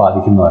സീനിയോറിറ്റിയെ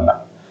ബാധിക്കുന്നതല്ല.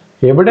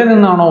 എവിടെ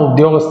നിന്നാണോ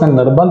ഉദ്യോഗസ്ഥൻ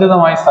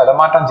നിർബന്ധിതമായി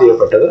സ്ഥലമാറ്റം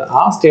ചെയ്യപ്പെട്ടത്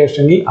ആ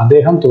സ്റ്റേഷനിൽ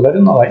അദ്ദേഹം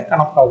തുടരുന്നതായി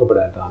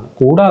കണക്കാക്കപ്പെടേണ്ടതാണ്.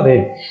 കൂടാതെ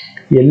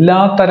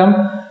എല്ലാത്തരം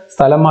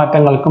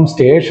സ്ഥലമാറ്റങ്ങൾക്കും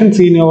സ്റ്റേഷൻ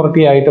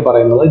സീനിയോറിറ്റി ആയിട്ട്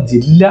പറയുന്നത്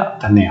ജില്ല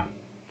തന്നെയാണ്.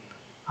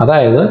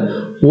 അതായത്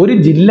ഒരു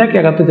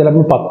ജില്ലക്കകത്ത്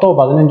ചിലപ്പോൾ 10ഓ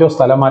 15ഓ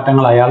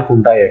സ്ഥലമാറ്റങ്ങൾ അയാൾക്ക്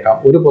ഉണ്ടായേക്കാം.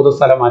 ഒരു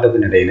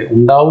പൊതുസ്ഥലമാറ്റത്തിനിടയിൽ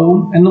ഉണ്ടാവും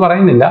എന്ന്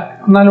പറയുന്നില്ല,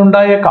 എന്നാൽ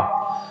ഉണ്ടായേക്കാം.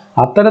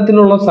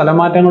 അത്തരത്തിലുള്ള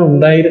സ്ഥലമാറ്റങ്ങൾ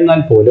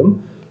ഉണ്ടായിരുന്നാൽ പോലും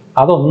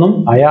അതൊന്നും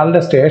അയാളുടെ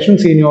സ്റ്റേഷൻ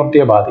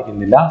സീനിയോറിറ്റിയെ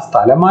ബാധിക്കുന്നില്ല.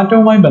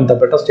 സ്ഥലമാറ്റവുമായി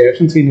ബന്ധപ്പെട്ട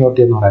സ്റ്റേഷൻ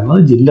സീനിയോറിറ്റി എന്ന്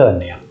പറയുന്നത് ജില്ല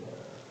തന്നെയാണ്.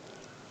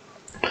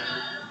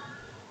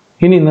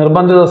 ഇനി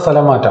നിർബന്ധിത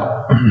സ്ഥലമാറ്റം.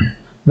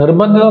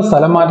 നിർബന്ധിത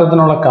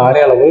സ്ഥലമാറ്റത്തിനുള്ള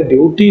കാലയളവ്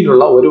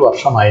ഡ്യൂട്ടിയിലുള്ള 1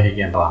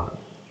 വർഷമായിരിക്കേണ്ടതാണ്.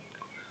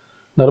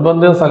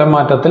 നിർബന്ധിത സ്ഥലം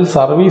മാറ്റത്തിൽ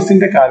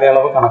സർവീസിന്റെ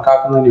കാലയളവ്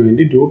കണക്കാക്കുന്നതിന്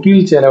വേണ്ടി ഡ്യൂട്ടിയിൽ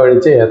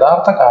ചെലവഴിച്ച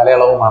യഥാർത്ഥ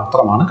കാലയളവ്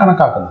മാത്രമാണ്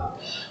കണക്കാക്കുന്നത്.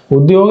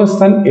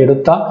 ഉദ്യോഗസ്ഥൻ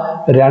എടുത്ത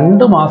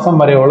 2 മാസം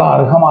വരെയുള്ള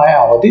അർഹമായ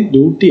അവധി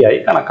ഡ്യൂട്ടിയായി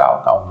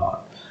കണക്കാക്കാവുന്നതാണ്.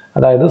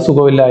 അതായത്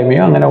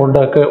സുഖമില്ലായ്മയോ അങ്ങനെ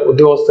കൊണ്ടൊക്കെ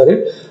ഉദ്യോഗസ്ഥർ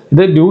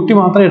ഇത് ഡ്യൂട്ടി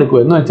മാത്രമേ എടുക്കൂ.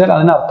 എന്ന് വെച്ചാൽ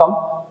അതിനർത്ഥം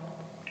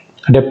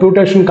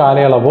ഡെപ്യൂട്ടേഷൻ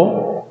കാലയളവോ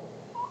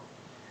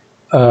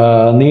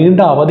നീണ്ട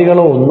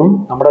അവധികളോ ഒന്നും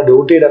നമ്മുടെ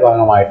ഡ്യൂട്ടിയുടെ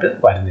ഭാഗമായിട്ട്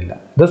വരുന്നില്ല.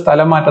 ഇത്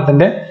സ്ഥലം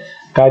മാറ്റത്തിന്റെ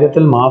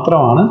കാര്യത്തിൽ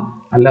മാത്രമാണ്,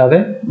 അല്ലാതെ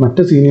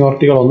മറ്റ്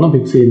സീനിയോറിറ്റികളൊന്നും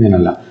ഫിക്സ്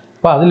ചെയ്യുന്നതിനല്ല.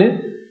 അപ്പൊ അതിൽ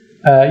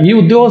ഈ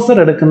ഉദ്യോഗസ്ഥർ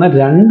എടുക്കുന്ന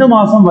 2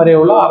 മാസം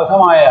വരെയുള്ള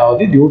അർഹമായ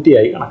അവധി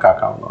ഡ്യൂട്ടിയായി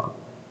കണക്കാക്കാവുന്നതാണ്.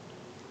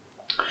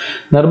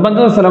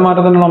 നിർബന്ധിത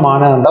സ്ഥലമാറ്റത്തിനുള്ള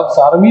മാനദണ്ഡം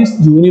സർവീസ്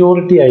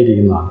ജൂനിയോറിറ്റി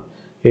ആയിരിക്കുന്നതാണ്.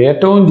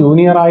 ഏറ്റവും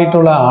ജൂനിയർ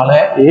ആയിട്ടുള്ള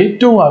ആളെ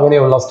ഏറ്റവും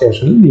അകലെയുള്ള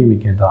സ്റ്റേഷനിൽ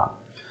നിയമിക്കേണ്ടതാണ്.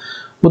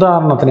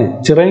 ഉദാഹരണത്തിന്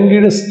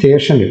ചിറയൻകീഴ്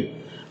സ്റ്റേഷനിൽ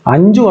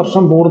 5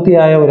 വർഷം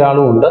പൂർത്തിയായ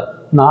ഒരാളും ഉണ്ട്,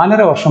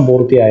 4.5 വർഷം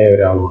പൂർത്തിയായ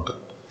ഒരാളും ഉണ്ട്.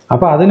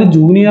 അപ്പോൾ അതിൽ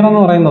ജൂനിയർ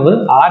എന്ന് പറയുന്നത്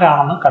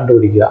ആരാണെന്ന്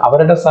കണ്ടുപിടിക്കുക.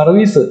 അവരുടെ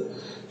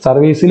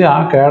സർവീസിൽ ആ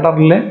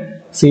കേഡറിലെ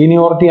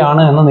സീനിയോറിറ്റി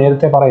ആണ് എന്ന്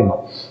നേരത്തെ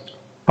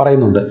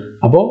പറയുന്നുണ്ട്.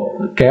 അപ്പോൾ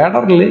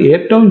കേഡറിൽ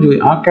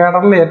ആ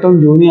കേഡറിലെ ഏറ്റവും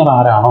ജൂനിയർ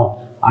ആരാണോ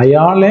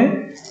അയാളെ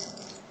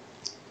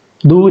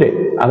ദൂരെ,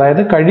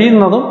 അതായത്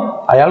കഴിയുന്നതും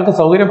അയാൾക്ക്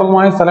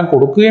സൗകര്യപ്രദമായ സ്ഥലം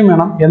കൊടുക്കുകയും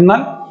വേണം.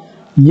 എന്നാൽ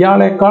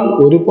ഇയാളേക്കാൾ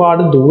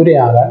ഒരുപാട്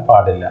ദൂരെയാകാൻ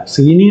പാടില്ല.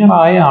 സീനിയർ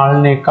ആയ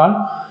ആളിനേക്കാൾ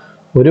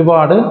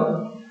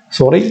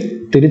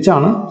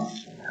തിരിച്ചാണ്.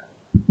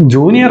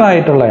 ജൂനിയർ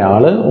ആയിട്ടുള്ള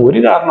ആള് ഒരു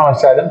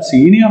കാരണവശാലും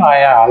സീനിയർ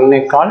ആയ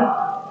ആളിനേക്കാൾ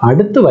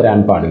അടുത്ത് വരാൻ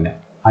പാടില്ല.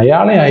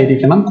 അയാളെ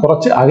ആയിരിക്കണം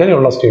കുറച്ച്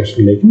അകലെയുള്ള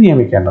സ്റ്റേഷനിലേക്ക്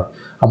നിയമിക്കേണ്ടത്.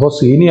 അപ്പോൾ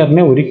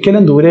സീനിയറിനെ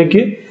ഒരിക്കലും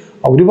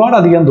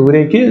ഒരുപാടധികം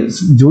ദൂരേക്ക്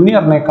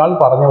ജൂനിയറിനേക്കാൾ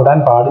പറഞ്ഞു വിടാൻ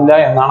പാടില്ല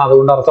എന്നാണ്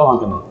അതുകൊണ്ട്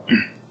അർത്ഥമാക്കുന്നത്.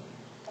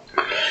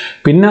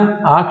 പിന്നെ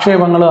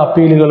ആക്ഷേപങ്ങളും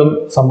അപ്പീലുകളും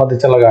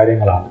സംബന്ധിച്ചുള്ള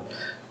കാര്യങ്ങളാണ്.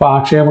 അപ്പോൾ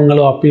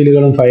ആക്ഷേപങ്ങളും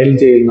അപ്പീലുകളും ഫയൽ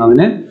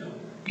ചെയ്യുന്നതിന്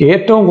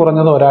ഏറ്റവും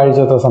കുറഞ്ഞത്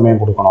ഒരാഴ്ചത്തെ സമയം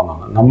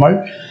കൊടുക്കണമെന്നാണ്. നമ്മൾ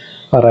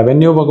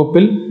റവന്യൂ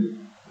വകുപ്പിൽ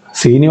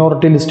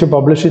സീനിയോറിറ്റി ലിസ്റ്റ്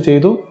പബ്ലിഷ്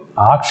ചെയ്തു,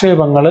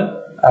 ആക്ഷേപങ്ങൾ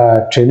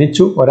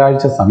ക്ഷണിച്ചു,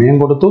 ഒരാഴ്ച സമയം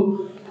കൊടുത്തു.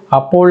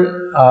 അപ്പോൾ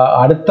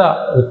അടുത്ത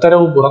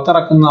ഉത്തരവ്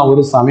പുറത്തിറക്കുന്ന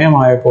ഒരു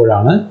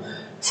സമയമായപ്പോഴാണ്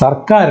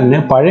സർക്കാരിന്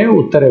പഴയ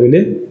ഉത്തരവിൽ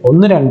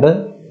 1-2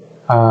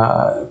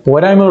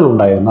 പോരായ്മകൾ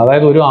ഉണ്ടായിരുന്നു.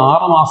 അതായത് ഒരു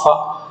 6 മാസം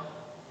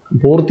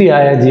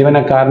പൂർത്തിയായ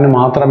ജീവനക്കാരന്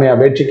മാത്രമേ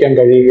അപേക്ഷിക്കാൻ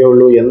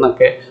കഴിയുകയുള്ളൂ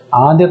എന്നൊക്കെ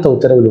ആദ്യത്തെ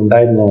ഉത്തരവിൽ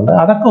ഉണ്ടായിരുന്നതുകൊണ്ട്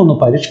അതൊക്കെ ഒന്ന്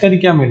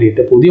പരിഷ്കരിക്കാൻ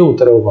വേണ്ടിയിട്ട് പുതിയ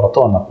ഉത്തരവ് പുറത്തു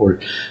വന്നപ്പോൾ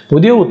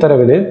പുതിയ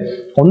ഉത്തരവിൽ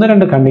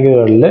 1-2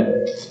 ഖണ്ഡികകളിൽ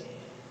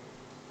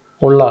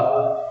ഉള്ള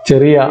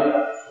ചെറിയ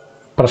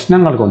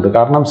പ്രശ്നങ്ങൾ കൊണ്ട്,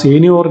 കാരണം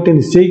സീനിയോറിറ്റി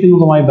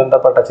നിശ്ചയിക്കുന്നതുമായി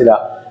ബന്ധപ്പെട്ട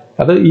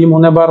അത് ഈ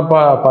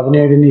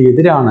 3/17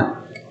 എതിരാണ്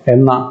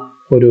എന്ന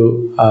ഒരു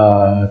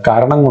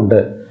കാരണം കൊണ്ട്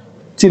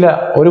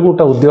ഒരു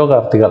കൂട്ടം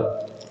ഉദ്യോഗാർത്ഥികൾ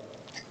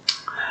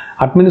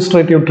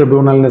അഡ്മിനിസ്ട്രേറ്റീവ്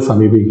ട്രിബ്യൂണലിനെ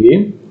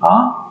സമീപിക്കുകയും ആ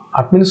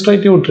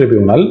അഡ്മിനിസ്ട്രേറ്റീവ്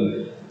ട്രിബ്യൂണൽ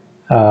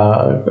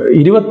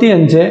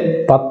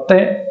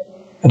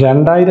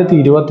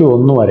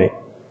 25/10/2021 വരെ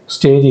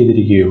സ്റ്റേ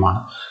ചെയ്തിരിക്കുകയുമാണ്.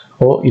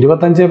 അപ്പോൾ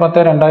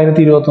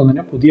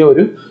 25/10/2021 പുതിയ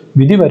ഒരു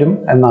വിധി വരും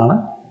എന്നാണ്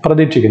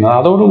പ്രതീക്ഷിക്കുന്നത്.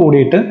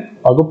 അതോടുകൂടിയിട്ട്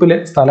വകുപ്പിലെ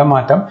സ്ഥലം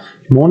മാറ്റം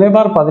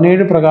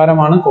 3/17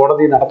 പ്രകാരമാണ്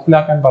കോടതി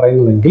നടപ്പിലാക്കാൻ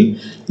പറയുന്നതെങ്കിൽ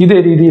ഇതേ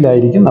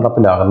രീതിയിലായിരിക്കും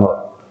നടപ്പിലാകുന്നത്.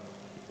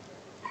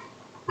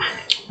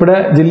 ഇവിടെ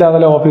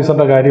ജില്ലാതല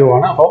ഓഫീസറുടെ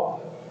കാര്യവുമാണ്. അപ്പോൾ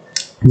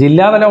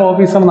ജില്ലാതല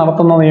ഓഫീസർ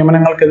നടത്തുന്ന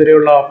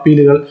നിയമനങ്ങൾക്കെതിരെയുള്ള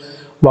അപ്പീലുകൾ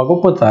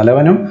വകുപ്പ്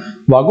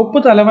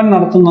തലവൻ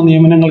നടത്തുന്ന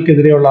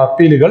നിയമനങ്ങൾക്കെതിരെയുള്ള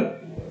അപ്പീലുകൾ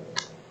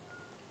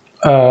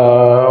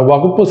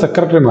വകുപ്പ്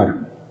സെക്രട്ടറിമാരും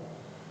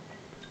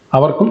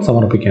അവർക്കും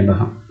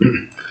സമർപ്പിക്കേണ്ടതാണ്.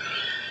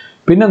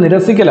 പിന്നെ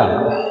നിരസിക്കലാണ്.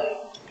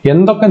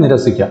 എന്തൊക്കെ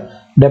നിരസിക്കാം?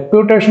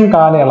 ഡെപ്യൂട്ടേഷൻ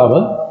കാലയളവ്,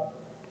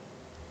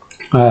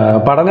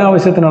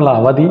 പഠനാവശ്യത്തിനുള്ള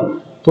അവധി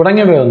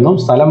തുടങ്ങിയവയൊന്നും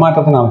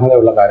സ്ഥലമാറ്റത്തിന്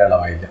അർഹതയുള്ള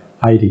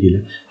കാലയളവായിരിക്കില്ല.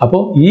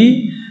 അപ്പോൾ ഈ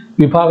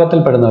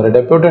വിഭാഗത്തിൽപ്പെടുന്നവർ,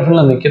 ഡെപ്യൂട്ടേഷനിൽ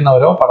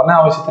നിൽക്കുന്നവരോ പഠന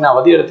ആവശ്യത്തിന്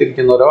അവധി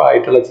എടുത്തിരിക്കുന്നവരോ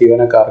ആയിട്ടുള്ള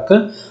ജീവനക്കാർക്ക്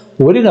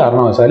ഒരു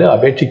കാരണവശാലും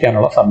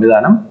അപേക്ഷിക്കാനുള്ള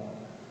സംവിധാനം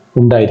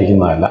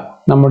ഉണ്ടായിരിക്കുന്നതല്ല.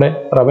 നമ്മുടെ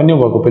റവന്യൂ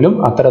വകുപ്പിലും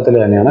അത്തരത്തിൽ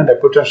തന്നെയാണ്.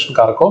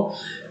 ഡെപ്യൂട്ടേഷൻകാർക്കോ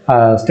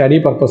സ്റ്റഡി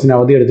പർപ്പസിന്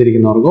അവധി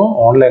എടുത്തിരിക്കുന്നവർക്കോ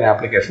ഓൺലൈൻ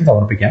ആപ്ലിക്കേഷൻ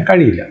സമർപ്പിക്കാൻ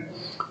കഴിയില്ല.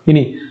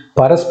 ഇനി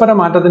പരസ്പര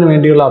മാറ്റത്തിന്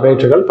വേണ്ടിയുള്ള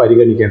അപേക്ഷകൾ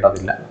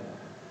പരിഗണിക്കേണ്ടതില്ല.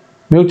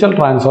 മ്യൂച്വൽ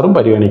ട്രാൻസ്ഫറും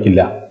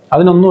പരിഗണിക്കില്ല.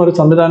 അതിനൊന്നും ഒരു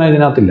സംവിധാനം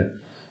ഇതിനകത്തില്ല.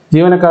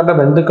 ജീവനക്കാരുടെ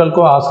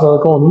ബന്ധുക്കൾക്കോ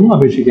ആശ്രിതർക്കോ ഒന്നും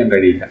അപേക്ഷിക്കാൻ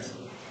കഴിയില്ല.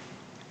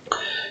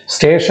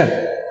 സ്റ്റേഷൻ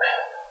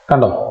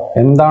കണ്ടോ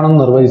എന്താണെന്ന്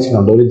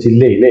നിർവചിച്ചിട്ടുണ്ട്. ഒരു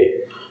ജില്ലയിലെ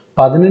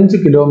 15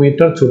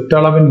 കിലോമീറ്റർ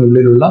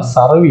ചുറ്റളവിനുള്ളിലുള്ള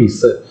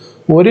സർവീസ്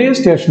ഒരേ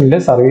സ്റ്റേഷനിലെ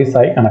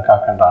സർവീസായി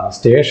കണക്കാക്കേണ്ടതാണ്.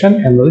 സ്റ്റേഷൻ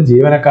എന്നത്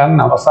ജീവനക്കാരൻ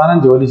അവസാനം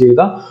ജോലി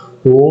ചെയ്ത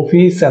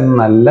ഓഫീസ്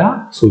എന്നല്ല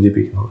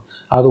സൂചിപ്പിക്കുന്നത്.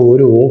 അത്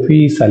ഒരു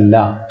ഓഫീസല്ല.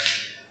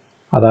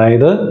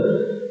 അതായത്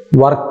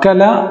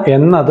വർക്കല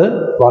എന്നത്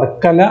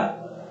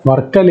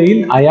വർക്കലയിൽ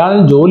അയാൾ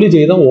ജോലി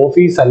ചെയ്ത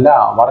ഓഫീസല്ല.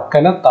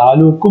 വർക്കല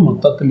താലൂക്ക്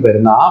മൊത്തത്തിൽ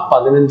വരുന്ന ആ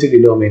 15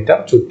 കിലോമീറ്റർ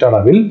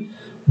ചുറ്റളവിൽ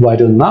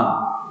വരുന്ന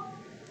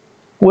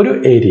ഒരു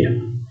ഏരിയ.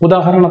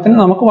 ഉദാഹരണത്തിന്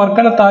നമുക്ക്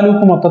വർക്കല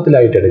താലൂക്ക്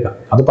മൊത്തത്തിലായിട്ട് എടുക്കാം.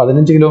 അത്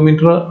 15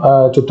 കിലോമീറ്റർ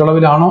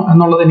ചുറ്റളവിലാണോ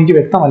എന്നുള്ളത് എനിക്ക്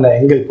വ്യക്തമല്ല.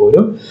 എങ്കിൽ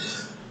പോലും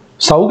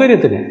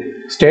സൗകര്യത്തിന്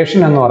സ്റ്റേഷൻ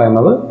എന്ന്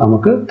പറയുന്നത്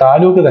നമുക്ക്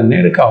താലൂക്ക് തന്നെ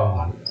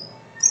എടുക്കാവുന്നതാണ്.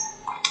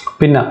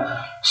 പിന്നെ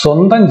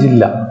സ്വന്തം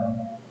ജില്ല,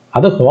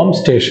 അത് ഹോം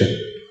സ്റ്റേഷൻ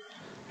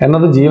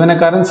എന്നത്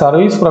ജീവനക്കാരൻ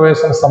സർവീസ്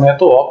പ്രവേശന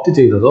സമയത്ത് ഓപ്റ്റ്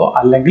ചെയ്തതോ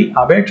അല്ലെങ്കിൽ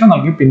അപേക്ഷ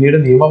നൽകി പിന്നീട്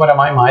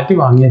നിയമപരമായി മാറ്റി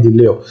വാങ്ങിയ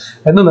ജില്ലയോ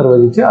എന്ന്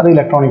നിർവചിച്ച് അത്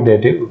ഇലക്ട്രോണിക്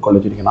ഡേറ്റയിൽ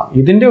ഉൾക്കൊള്ളിച്ചിരിക്കണം.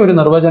 ഇതിൻ്റെ ഒരു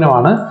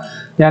നിർവചനമാണ്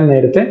ഞാൻ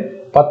നേരത്തെ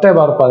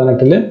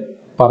 10/18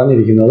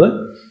 പറഞ്ഞിരിക്കുന്നത്.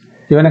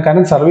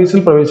 ജീവനക്കാരൻ സർവീസിൽ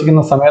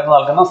പ്രവേശിക്കുന്ന സമയത്ത്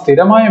നൽകുന്ന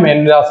സ്ഥിരമായ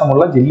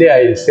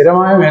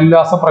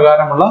മേൽവിലാസ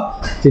പ്രകാരമുള്ള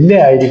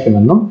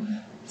ജില്ലയായിരിക്കുമെന്നും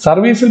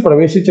സർവീസിൽ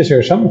പ്രവേശിച്ച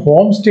ശേഷം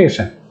ഹോം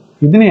സ്റ്റേഷൻ,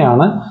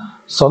 ഇതിനെയാണ്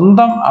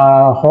സ്വന്തം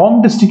ഹോം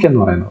ഡിസ്ട്രിക്ട് എന്ന്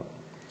പറയുന്നത്.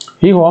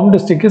 ഈ ഹോം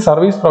ഡിസ്ട്രിക്ട്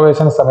സർവീസ്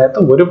പ്രവേശന സമയത്ത്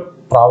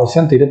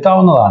പ്രാവശ്യം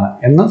തിരുത്താവുന്നതാണ്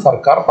എന്ന്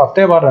സർക്കാർ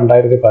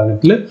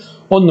 10/2018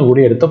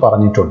 ഒന്നുകൂടി എടുത്ത്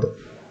പറഞ്ഞിട്ടുണ്ട്.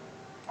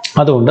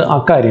 അതുകൊണ്ട്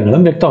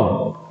അക്കാര്യങ്ങളും വ്യക്തമാണ്.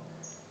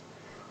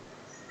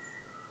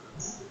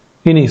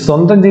 ഇനി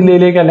സ്വന്തം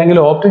ജില്ലയിലേക്ക് അല്ലെങ്കിൽ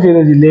ഓപ്റ്റ് ചെയ്ത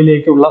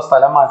ജില്ലയിലേക്കുള്ള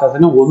സ്ഥലം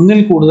മാറ്റത്തിന് ഒന്നിൽ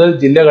കൂടുതൽ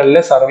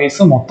ജില്ലകളിലെ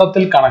സർവീസ്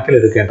മൊത്തത്തിൽ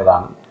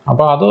കണക്കിലെടുക്കേണ്ടതാണ്.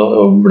 അപ്പോൾ അത്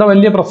ഇവിടെ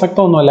വലിയ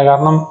പ്രസക്തമൊന്നുമല്ല.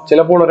 കാരണം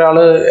ചിലപ്പോൾ ഒരാൾ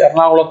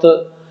എറണാകുളത്ത്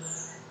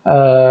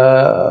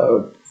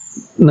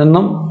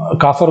നിന്നും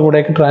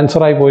കാസർഗോഡേക്ക്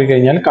ട്രാൻസ്ഫർ ആയി പോയി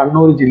കഴിഞ്ഞാൽ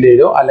കണ്ണൂർ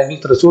ജില്ലയിലോ അല്ലെങ്കിൽ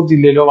തൃശ്ശൂർ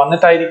ജില്ലയിലോ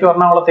വന്നിട്ടായിരിക്കും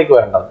എറണാകുളത്തേക്ക്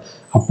വരേണ്ടത്.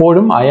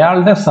 അപ്പോഴും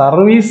അയാളുടെ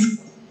സർവീസ്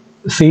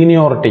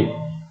സീനിയോറിറ്റി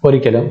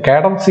ഒരിക്കലും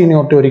കാഡർ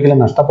സീനിയോറിറ്റി ഒരിക്കലും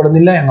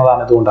നഷ്ടപ്പെടുന്നില്ല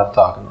എന്നതാണ് ഇതുകൊണ്ട്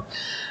അർത്ഥമാക്കുന്നത്.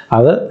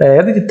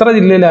 അത് ഇത്ര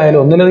ജില്ലയിലായാലും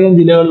ഒന്നിലധികം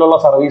ജില്ലകളിലുള്ള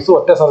സർവീസ്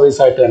ഒറ്റ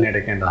സർവീസായിട്ട് തന്നെ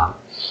എടുക്കേണ്ടതാണ്.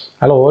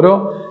 അല്ല ഓരോ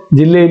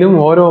ജില്ലയിലും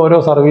ഓരോ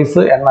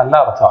സർവീസ് എന്നല്ല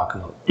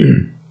അർത്ഥമാക്കുന്നത്.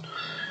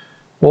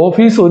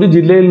 ഓഫീസ് ഒരു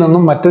ജില്ലയിൽ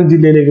നിന്നും മറ്റൊരു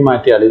ജില്ലയിലേക്ക്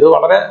മാറ്റിയാൽ ഇത്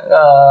വളരെ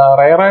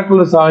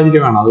റയറായിട്ടുള്ളൊരു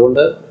സാഹചര്യമാണ്.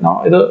 അതുകൊണ്ട്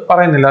ഇത്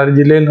പറയുന്നില്ല. ഒരു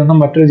ജില്ലയിൽ നിന്നും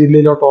മറ്റൊരു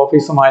ജില്ലയിലോട്ട്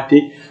ഓഫീസ്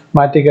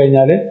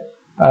മാറ്റിക്കഴിഞ്ഞാൽ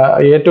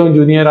ഏറ്റവും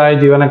ജൂനിയറായ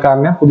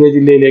ജീവനക്കാരനെ പുതിയ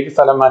ജില്ലയിലേക്ക്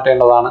സ്ഥലം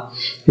മാറ്റേണ്ടതാണ്.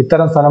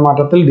 ഇത്തരം സ്ഥലം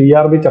മാറ്റത്തിൽ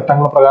DRB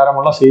ചട്ടങ്ങൾ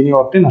പ്രകാരമുള്ള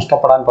സീനിയോറിറ്റി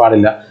നഷ്ടപ്പെടാൻ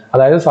പാടില്ല.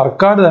 അതായത്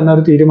സർക്കാർ തന്നെ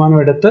ഒരു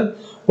തീരുമാനമെടുത്ത്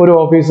ഒരു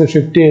ഓഫീസ്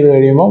ഷിഫ്റ്റ് ചെയ്ത്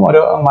കഴിയുമ്പോൾ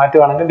ഒരു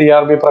മാറ്റുകയാണെങ്കിൽ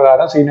DRB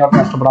പ്രകാരം സീനിയോറിറ്റി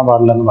നഷ്ടപ്പെടാൻ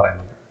പാടില്ല എന്ന്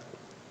പറയുന്നത്.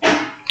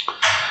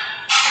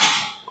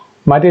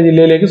 മാറ്റിയ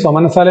ജില്ലയിലേക്ക്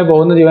സ്വമനസാലെ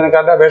പോകുന്ന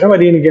ജീവനക്കാരുടെ അപേക്ഷ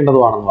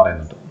പരിഗണിക്കേണ്ടതുമാണെന്ന്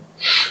പറയുന്നുണ്ട്.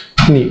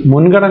 ഇനി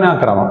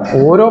മുൻഗണനാക്രമം.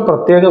 ഓരോ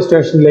പ്രത്യേക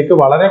സ്റ്റേഷനിലേക്ക്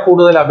വളരെ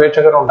കൂടുതൽ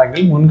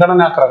അപേക്ഷകരുണ്ടെങ്കിൽ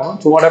മുൻഗണനാക്രമം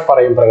ചുവടെ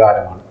പറയും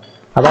പ്രകാരമാണ്.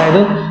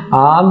 അതായത്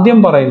ആദ്യം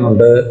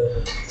പറയുന്നുണ്ട്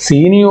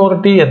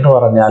സീനിയോറിറ്റി എന്ന്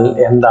പറഞ്ഞാൽ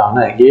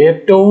എന്താണ്?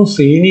 ഏറ്റവും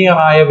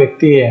സീനിയറായ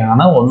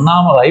വ്യക്തിയെയാണ്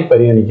ഒന്നാമതായി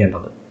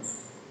പരിഗണിക്കേണ്ടത്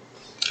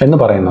എന്ന്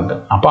പറയുന്നുണ്ട്.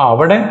 അപ്പൊ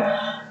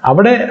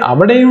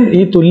അവിടെയും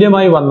ഈ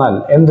തുല്യമായി വന്നാൽ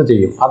എന്ത്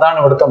ചെയ്യും? അതാണ്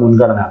ഇവിടുത്തെ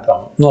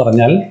മുൻഗണനാക്രമം എന്ന്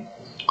പറഞ്ഞാൽ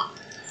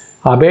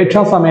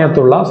അപേക്ഷാ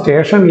സമയത്തുള്ള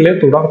സ്റ്റേഷനിലെ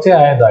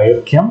തുടർച്ചയായ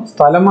ദൈർഘ്യം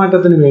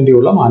സ്ഥലമാറ്റത്തിന്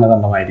വേണ്ടിയുള്ള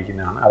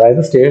മാനദണ്ഡമായിരിക്കുന്നതാണ്.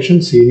 അതായത് സ്റ്റേഷൻ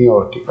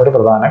സീനിയോറിറ്റി ഒരു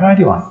പ്രധാന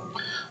കാര്യമാണ്.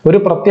 ഒരു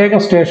പ്രത്യേക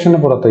സ്റ്റേഷന്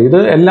പുറത്ത് ഇത്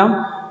എല്ലാം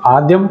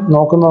ആദ്യം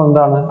നോക്കുന്നത്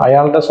എന്താണ്?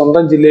 അയാളുടെ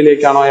സ്വന്തം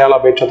ജില്ലയിലേക്കാണോ അയാൾ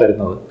അപേക്ഷ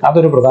തരുന്നത്?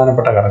 അതൊരു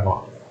പ്രധാനപ്പെട്ട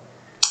ഘടകമാണ്.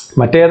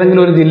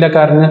 മറ്റേതെങ്കിലും ഒരു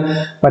ജില്ലക്കാരന്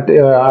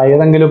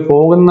ഏതെങ്കിലും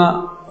പോകുന്ന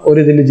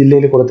ഒരു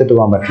ജില്ലയിൽ കൊടുത്തിട്ട്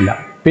പോകാൻ പറ്റില്ല.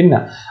 പിന്നെ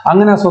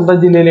അങ്ങനെ സ്വന്തം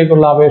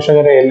ജില്ലയിലേക്കുള്ള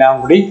അപേക്ഷകരെ എല്ലാം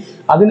കൂടി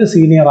അതിൽ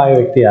സീനിയറായ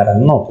വ്യക്തി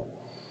ആരെന്ന് നോക്കും.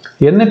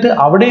 എന്നിട്ട്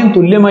അവിടെയും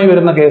തുല്യമായി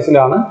വരുന്ന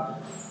കേസിലാണ്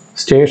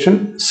സ്റ്റേഷൻ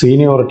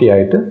സീനിയോറിറ്റി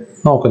ആയിട്ട്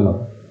നോക്കുന്നത്.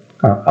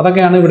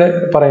 അതൊക്കെയാണ് ഇവിടെ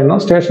പറയുന്ന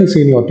സ്റ്റേഷൻ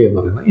സീനിയോറിറ്റി എന്ന്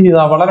പറയുന്നത്. ഇനി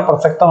ഇതാ വളരെ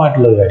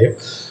പ്രസക്തമായിട്ടുള്ളൊരു കാര്യം,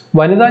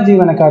 വനിതാ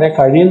ജീവനക്കാരെ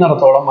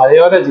കഴിയുന്നിടത്തോളം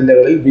മലയോര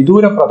ജില്ലകളിൽ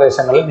വിദൂര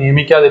പ്രദേശങ്ങളിൽ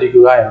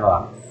നിയമിക്കാതിരിക്കുക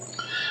എന്നതാണ്.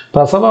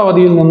 പ്രസവ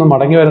അവധിയിൽ നിന്നും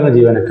മടങ്ങി വരുന്ന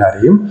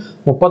ജീവനക്കാരെയും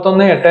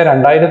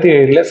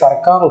 31/8/2007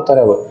 സർക്കാർ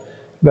ഉത്തരവ്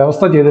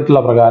വ്യവസ്ഥ ചെയ്തിട്ടുള്ള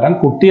പ്രകാരം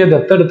കുട്ടിയെ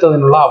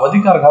ദത്തെടുത്തതിനുള്ള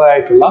അവധിക്ക്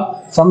അർഹതയായിട്ടുള്ള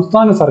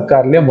സംസ്ഥാന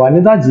സർക്കാരിലെ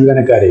വനിതാ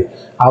ജീവനക്കാരെ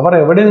അവർ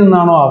എവിടെ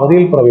നിന്നാണോ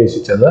അവധിയിൽ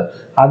പ്രവേശിച്ചത്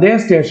അതേ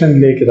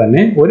സ്റ്റേഷനിലേക്ക്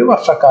തന്നെ 1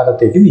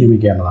 വർഷക്കാലത്തേക്ക്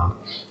നിയമിക്കേണ്ടതാണ്.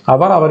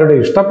 അവർ അവരുടെ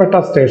ഇഷ്ടപ്പെട്ട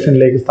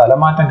സ്റ്റേഷനിലേക്ക്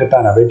സ്ഥലമാറ്റം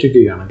കിട്ടാൻ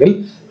അപേക്ഷിക്കുകയാണെങ്കിൽ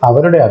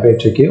അവരുടെ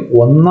അപേക്ഷയ്ക്ക്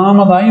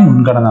ഒന്നാമതായി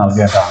മുൻഗണന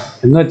നൽകേണ്ടതാണ്.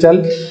 എന്ന് വെച്ചാൽ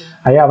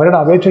അവരുടെ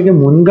അപേക്ഷയ്ക്ക്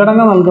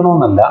മുൻഗണന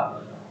നൽകണമെന്നല്ല,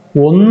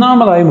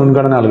 ഒന്നാമതായി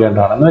മുൻഗണന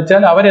നൽകേണ്ടതാണ്. എന്ന്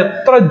വെച്ചാൽ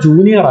അവരെത്ര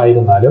ജൂനിയർ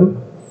ആയിരുന്നാലും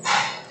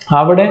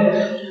അവിടെ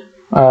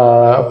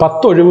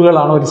 10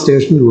 ഒഴിവുകളാണ് ഒരു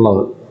സ്റ്റേഷനിലുള്ളത്.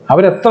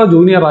 അവരെത്ര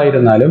ജൂനിയർ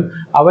ആയിരുന്നാലും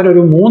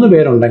അവരൊരു 3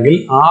 പേരുണ്ടെങ്കിൽ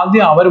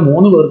ആദ്യം അവർ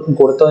 3 പേർക്കും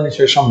കൊടുത്തതിന്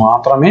ശേഷം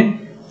മാത്രമേ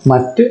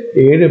മറ്റ്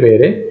 7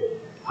 പേരെ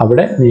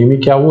അവിടെ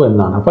നിയമിക്കാവൂ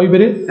എന്നാണ്. അപ്പോൾ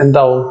ഇവർ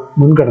എന്താവും?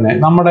 മുൻഗണന.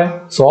 നമ്മുടെ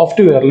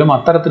സോഫ്റ്റ്വെയറിലും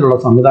അത്തരത്തിലുള്ള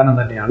സംവിധാനം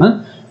തന്നെയാണ്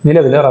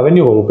നിലവിലെ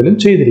റവന്യൂ വകുപ്പിലും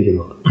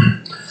ചെയ്തിരിക്കുന്നത്.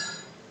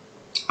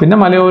 പിന്നെ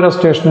മലയോര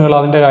സ്റ്റേഷനുകൾ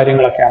അതിൻ്റെ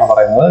കാര്യങ്ങളൊക്കെയാണ്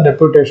പറയുന്നത്.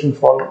 ഡെപ്യൂട്ടേഷൻ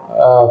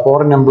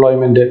ഫോറിൻ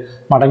എംപ്ലോയ്മെന്റ്,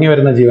 മടങ്ങി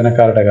വരുന്ന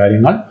ജീവനക്കാരുടെ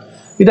കാര്യങ്ങൾ,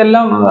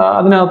 ഇതെല്ലാം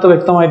അതിനകത്ത്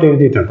വ്യക്തമായിട്ട്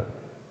എഴുതിയിട്ടുണ്ട്.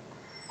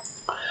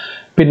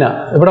 പിന്നെ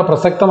ഇവിടെ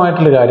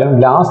പ്രസക്തമായിട്ടുള്ള കാര്യം,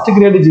 ലാസ്റ്റ്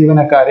ഗ്രേഡ്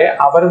ജീവനക്കാരെ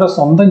അവരുടെ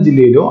സ്വന്തം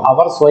ജില്ലയിലോ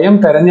അവർ സ്വയം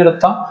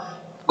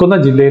തെരഞ്ഞെടുക്കുന്ന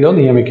ജില്ലയിലോ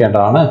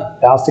നിയമിക്കേണ്ടതാണ്.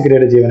 ലാസ്റ്റ്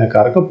ഗ്രേഡ്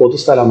ജീവനക്കാർക്ക്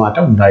പൊതുസ്ഥലം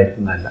മാറ്റം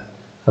ഉണ്ടായിരിക്കുന്നതല്ല.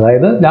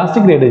 അതായത്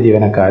ലാസ്റ്റ് ഗ്രേഡ്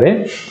ജീവനക്കാരെ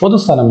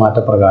പൊതുസ്ഥലം മാറ്റ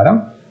പ്രകാരം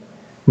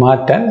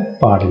മാറ്റാൻ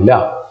പാടില്ല.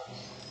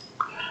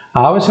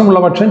 ആവശ്യമുള്ള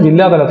പക്ഷം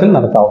ജില്ലാതലത്തിൽ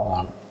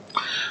നടത്താവുന്നതാണ്.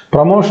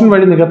 പ്രൊമോഷൻ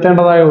വഴി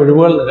നികത്തേണ്ടതായ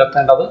ഒഴിവുകൾ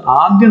നികത്തേണ്ടത്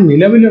ആദ്യം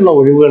നിലവിലുള്ള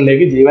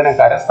ഒഴിവുകളിലേക്ക്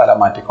ജീവനക്കാരെ സ്ഥലം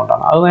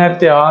മാറ്റിക്കൊണ്ടാണ്. അത്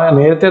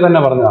നേരത്തെ തന്നെ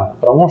പറഞ്ഞതാണ്.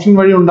 പ്രൊമോഷൻ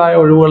വഴി ഉണ്ടായ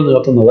ഒഴിവുകൾ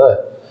നികത്തുന്നത്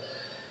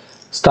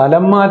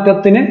സ്ഥലം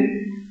മാറ്റത്തിന്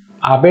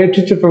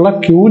അപേക്ഷിച്ചിട്ടുള്ള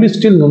ക്യൂ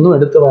ലിസ്റ്റിൽ നിന്നും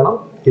എടുത്തു വേണം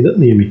ഇത്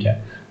നിയമിക്കാൻ.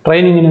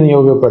 ട്രെയിനിങ്ങിന്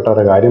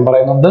നിയോഗിക്കപ്പെട്ടവരുടെ കാര്യം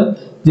പറയുന്നുണ്ട്.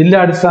 ജില്ലാ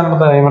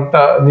അടിസ്ഥാനത്തിൽ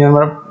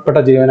നിയമപ്പെട്ട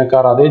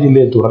ജീവനക്കാർ അതേ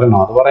ജില്ലയിൽ തുടരണം,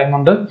 അത്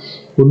പറയുന്നുണ്ട്.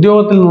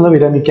 ഉദ്യോഗത്തിൽ നിന്ന്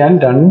വിരമിക്കാൻ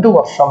 2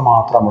 വർഷം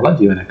മാത്രമുള്ള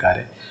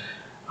ജീവനക്കാരെ.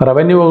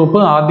 റവന്യൂ വകുപ്പ്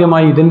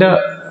ആദ്യമായി ഇതിൻ്റെ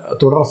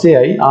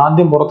തുടർച്ചയായി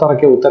ആദ്യം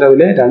പുറത്തിറക്കിയ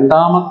ഉത്തരവിലെ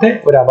രണ്ടാമത്തെ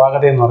ഒരു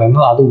അപാകത എന്ന്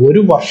പറയുന്നത് അത്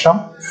 1 വർഷം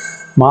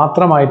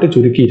മാത്രമായിട്ട്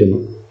ചുരുക്കിയിരുന്നു.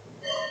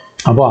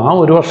 അപ്പോൾ ആ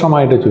 1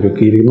 വർഷമായിട്ട്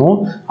ചുരുക്കിയിരുന്നു.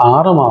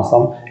 6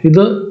 മാസം.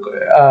 ഇത്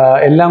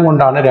എല്ലാം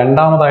കൊണ്ടാണ്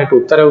രണ്ടാമതായിട്ട്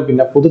ഉത്തരവ്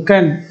പിന്നെ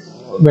പുതുക്കാൻ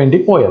വേണ്ടി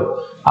പോയത്.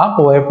 ആ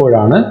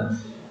പോയപ്പോഴാണ്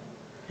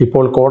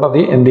ഇപ്പോൾ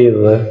കോടതി എന്ത്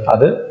ചെയ്തത്?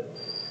 അത്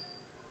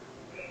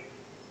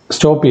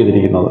സ്റ്റോപ്പ്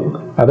ചെയ്തിരിക്കുന്നത്.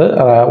 അത്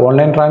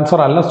ഓൺലൈൻ ട്രാൻസ്ഫർ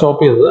അല്ല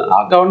സ്റ്റോപ്പ് ചെയ്തത്, ആ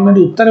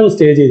ഗവൺമെൻറ് ഉത്തരവ്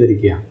സ്റ്റേ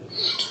ചെയ്തിരിക്കുകയാണ്.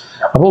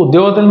 അപ്പോൾ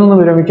ഉദ്യോഗത്തിൽ നിന്ന്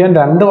വിരമിക്കാൻ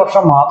 2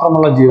 വർഷം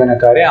മാത്രമുള്ള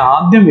ജീവനക്കാരെ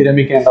ആദ്യം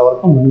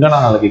വിരമിക്കേണ്ടവർക്ക്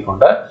മുൻഗണന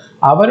നൽകിക്കൊണ്ട്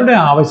അവരുടെ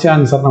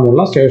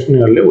ആവശ്യാനുസരണമുള്ള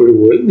സ്റ്റേഷനുകളിലെ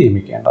ഒഴിവുകൾ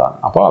നിയമിക്കേണ്ടതാണ്.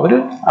 അപ്പോൾ അവർ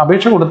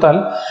അപേക്ഷ കൊടുത്താൽ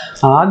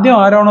ആദ്യം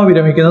ആരാണോ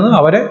വിരമിക്കുന്നത്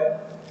അവരെ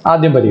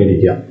ആദ്യം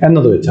പരിഗണിക്കുക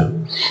എന്നത് വെച്ചാണ്.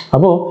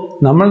 അപ്പോൾ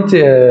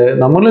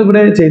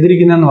നമ്മളിവിടെ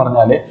ചെയ്തിരിക്കുന്നതെന്ന്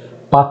പറഞ്ഞാൽ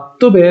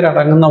 10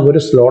 പേരടങ്ങുന്ന ഒരു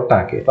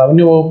സ്ലോട്ടാക്കി,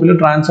 റവന്യൂ വകുപ്പിൽ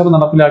ട്രാൻസ്ഫർ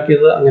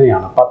നടപ്പിലാക്കിയത്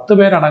അങ്ങനെയാണ്. 10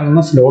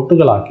 പേരടങ്ങുന്ന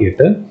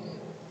സ്ലോട്ടുകളാക്കിയിട്ട്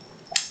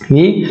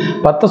ഈ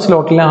 10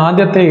 സ്ലോട്ടിലെ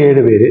ആദ്യത്തെ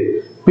 7 പേര്,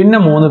 പിന്നെ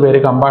 3 പേര്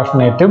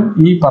കമ്പാഷനേറ്റും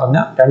ഈ പറഞ്ഞ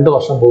 2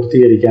 വർഷം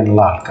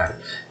പൂർത്തീകരിക്കാനുള്ള ആൾക്കാർ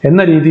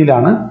എന്ന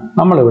രീതിയിലാണ്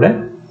നമ്മളിവിടെ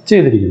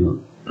ചെയ്തിരിക്കുന്നത്.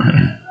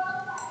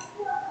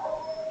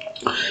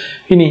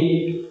 ഇനി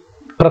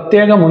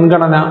പ്രത്യേക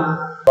മുൻഗണന,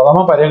 പ്രഥമ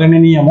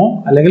പരിഗണനീയമോ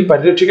അല്ലെങ്കിൽ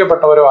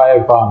പരിരക്ഷിക്കപ്പെട്ടവരോ ആയ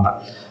വിഭാഗങ്ങൾ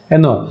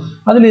എന്ന്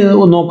അതിൽ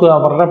നോക്കുക.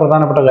 വളരെ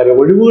പ്രധാനപ്പെട്ട കാര്യം,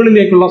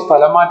 ഒഴിവുകളിലേക്കുള്ള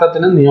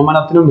സ്ഥലമാറ്റത്തിനും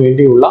നിയമനത്തിനും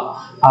വേണ്ടിയുള്ള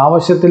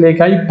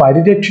ആവശ്യത്തിലേക്കായി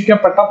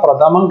പരിരക്ഷിക്കപ്പെട്ട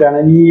പ്രഥമ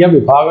ഗണനീയ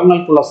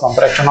വിഭാഗങ്ങൾക്കുള്ള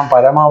സംരക്ഷണം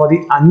പരമാവധി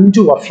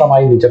 5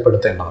 വർഷമായി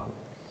നിജപ്പെടുത്തേണ്ടതാണ്.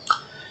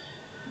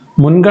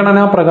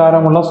 മുൻഗണനാ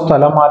പ്രകാരമുള്ള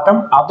സ്ഥലമാറ്റം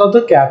അതത്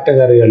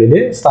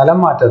കാറ്റഗറികളിലെ സ്ഥലം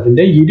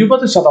മാറ്റത്തിന്റെ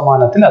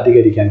 20%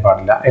 അധികരിക്കാൻ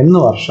പാടില്ല.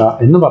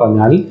 എന്ന്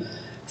പറഞ്ഞാൽ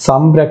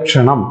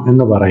സംരക്ഷണം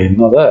എന്ന്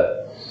പറയുന്നത്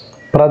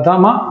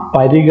പ്രഥമ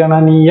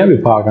പരിഗണനീയ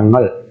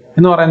വിഭാഗങ്ങൾ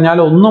എന്ന് പറഞ്ഞാൽ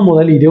 1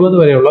 മുതൽ 20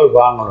 വരെയുള്ള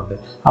വിഭാഗങ്ങളുണ്ട്.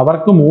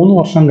 അവർക്ക് 3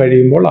 വർഷം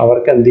കഴിയുമ്പോൾ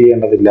അവർക്ക് എന്ത്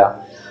ചെയ്യേണ്ടതില്ല,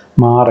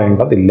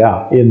 മാറേണ്ടതില്ല.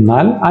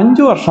 എന്നാൽ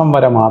 5 വർഷം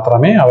വരെ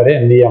മാത്രമേ അവരെ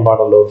എന്ത് ചെയ്യാൻ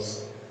പാടുള്ളൂ,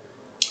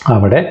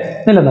 അവിടെ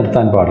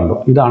നിലനിർത്താൻ പാടുള്ളൂ.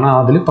 ഇതാണ്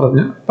അതിൽ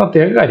പറഞ്ഞ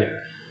പ്രത്യേക കാര്യം.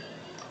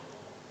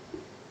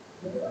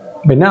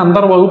 പിന്നെ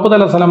അന്തർവകുപ്പ്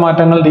തല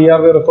സ്ഥലമാറ്റങ്ങൾ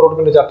DRV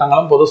റിക്രൂട്ട്മെന്റ്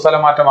ചട്ടങ്ങളും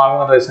പൊതുസ്ഥലമാറ്റ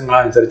മാർഗനിർദ്ദേശങ്ങളും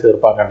അനുസരിച്ച്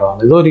തീർപ്പാക്കേണ്ടതാണ്.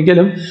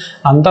 ഇതൊരിക്കലും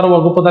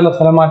അന്തർവകുപ്പ് തല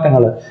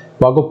സ്ഥലമാറ്റങ്ങൾ,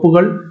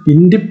 വകുപ്പുകൾ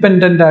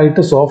ഇൻഡിപെൻഡന്റ്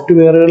ആയിട്ട്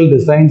സോഫ്റ്റ്വെയറുകൾ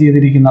ഡിസൈൻ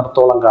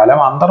ചെയ്തിരിക്കുന്നിടത്തോളം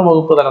കാലം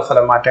അന്തർവകുപ്പ് തല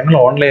സ്ഥലമാറ്റങ്ങൾ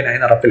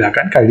ഓൺലൈനായി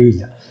നടപ്പിലാക്കാൻ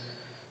കഴിയില്ല.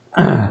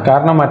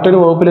 കാരണം മറ്റൊരു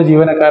വകുപ്പിലെ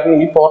ജീവനക്കാരന്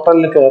ഈ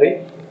പോർട്ടലിൽ കയറി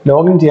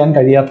ലോഗിൻ ചെയ്യാൻ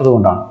കഴിയാത്തത്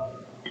കൊണ്ടാണ്.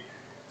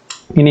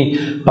 ഇനി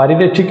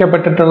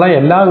പരിരക്ഷിക്കപ്പെട്ടിട്ടുള്ള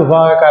എല്ലാ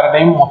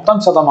വിഭാഗക്കാരുടെയും മൊത്തം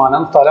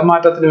ശതമാനം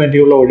സ്ഥലമാറ്റത്തിന്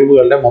വേണ്ടിയുള്ള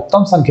ഒഴിവുകളുടെ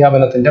മൊത്തം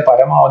സംഖ്യാബലത്തിന്റെ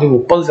പരമാവധി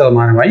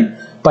 30%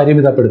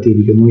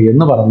 പരിമിതപ്പെടുത്തിയിരിക്കുന്നു.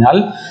 എന്ന് പറഞ്ഞാൽ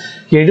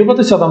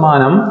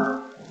 70%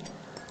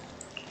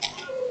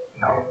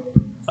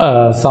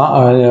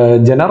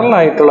 ജനറൽ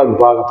ആയിട്ടുള്ള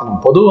വിഭാഗത്തിനും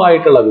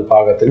പൊതുവായിട്ടുള്ള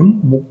വിഭാഗത്തിനും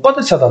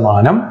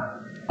 30%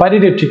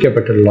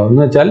 പരിരക്ഷിക്കപ്പെട്ടിട്ടുള്ളത്.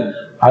 എന്ന് വെച്ചാൽ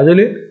അതിൽ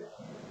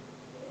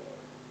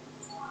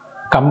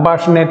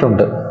കമ്പാഷനേറ്റ്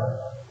ഉണ്ട്,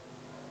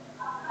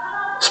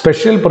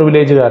 സ്പെഷ്യൽ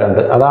പ്രിവിലേജുകാരുണ്ട്.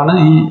 അതാണ്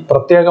ഈ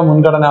പ്രത്യേക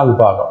മുൻഗണനാ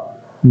വിഭാഗം.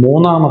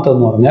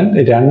 മൂന്നാമത്തെന്ന് പറഞ്ഞാൽ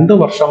 2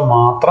 വർഷം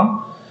മാത്രം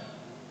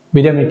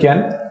വിരമിക്കാൻ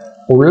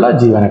ഉള്ള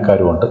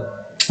ജീവനക്കാരുമുണ്ട്.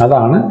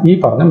 അതാണ് ഈ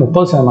പറഞ്ഞ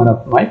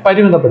 30%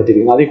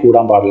 പരിമിതപ്പെടുത്തിയിരിക്കുന്നത്. അതിൽ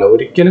കൂടാൻ പാടില്ല,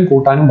 ഒരിക്കലും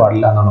കൂട്ടാനും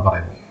പാടില്ല എന്നാണ്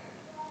പറയുന്നത്.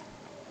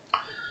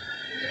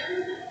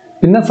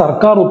 പിന്നെ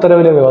സർക്കാർ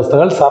ഉത്തരവിലെ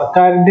വ്യവസ്ഥകൾ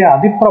സർക്കാരിന്റെ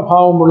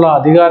അതിപ്രഭാവമുള്ള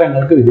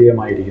അധികാരങ്ങൾക്ക്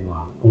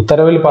വിധേയമായിരിക്കുന്നതാണ്.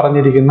 ഉത്തരവിൽ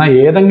പറഞ്ഞിരിക്കുന്ന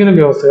ഏതെങ്കിലും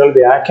വ്യവസ്ഥകൾ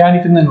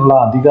വ്യാഖ്യാനിക്കുന്നതിനുള്ള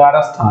അധികാര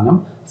സ്ഥാനം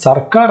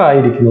സർക്കാർ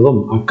ആയിരിക്കുന്നതും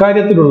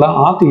അക്കാര്യത്തിലുള്ള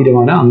ആ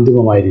തീരുമാനം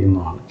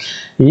അന്തിമമായിരിക്കുന്നതാണ്.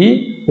 ഈ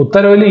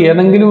ഉത്തരവിൽ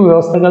ഏതെങ്കിലും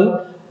വ്യവസ്ഥകൾ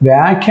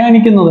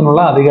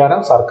വ്യാഖ്യാനിക്കുന്നതിനുള്ള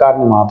അധികാരം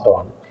സർക്കാരിന്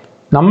മാത്രമാണ്.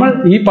 നമ്മൾ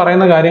ഈ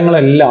പറയുന്ന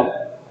കാര്യങ്ങളെല്ലാം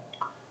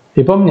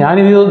ഇപ്പം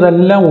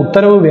ഇതെല്ലാം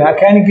ഉത്തരവ്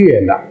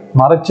വ്യാഖ്യാനിക്കുകയല്ല,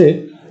 മറിച്ച്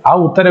ആ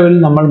ഉത്തരവിൽ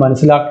നമ്മൾ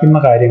മനസ്സിലാക്കുന്ന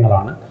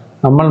കാര്യങ്ങളാണ്,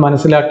 നമ്മൾ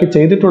മനസ്സിലാക്കി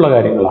ചെയ്തിട്ടുള്ള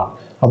കാര്യങ്ങളാണ്.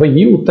 അപ്പോൾ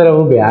ഈ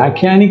ഉത്തരവ്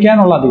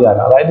വ്യാഖ്യാനിക്കാനുള്ള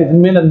അധികാരം, അതായത്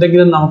ഇതിന്മേൽ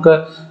എന്തെങ്കിലും നമുക്ക്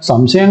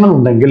സംശയങ്ങൾ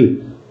ഉണ്ടെങ്കിൽ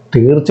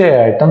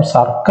തീർച്ചയായിട്ടും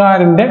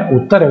സർക്കാരിൻ്റെ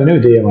ഉത്തരവിന്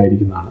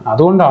വിധേയമായിരിക്കുന്നതാണ്.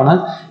 അതുകൊണ്ടാണ്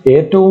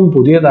ഏറ്റവും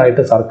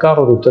പുതിയതായിട്ട് സർക്കാർ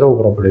ഒരു ഉത്തരവ്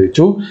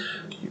പുറപ്പെടുവിച്ചു.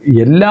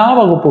 എല്ലാ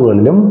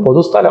വകുപ്പുകളിലും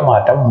പൊതുസ്ഥല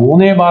മാറ്റം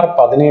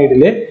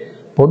 3/17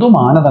 പൊതു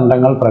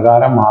മാനദണ്ഡങ്ങൾ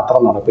പ്രകാരം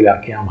മാത്രം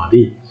നടപ്പിലാക്കിയാൽ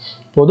മതി.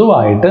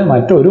 പൊതുവായിട്ട്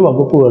മറ്റൊരു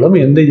വകുപ്പുകളും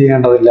എന്ത്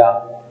ചെയ്യേണ്ടതില്ല,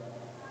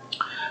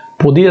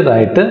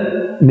 പുതിയതായിട്ട്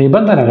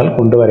നിബന്ധനകൾ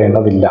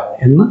കൊണ്ടുവരേണ്ടതില്ല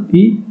എന്ന്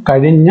ഈ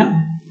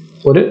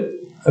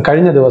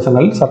കഴിഞ്ഞ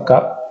ദിവസങ്ങളിൽ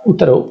സർക്കാർ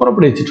ഉത്തരവ്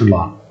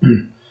പുറപ്പെടുവിച്ചിട്ടുള്ളതാണ്.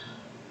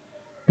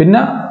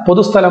 പിന്നെ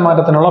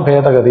പൊതുസ്ഥലമാറ്റത്തിനുള്ള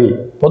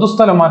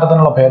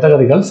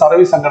ഭേദഗതികൾ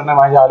സർവീസ്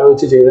സംഘടനയുമായി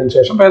ആലോചിച്ച് ചെയ്തതിനു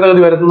ശേഷം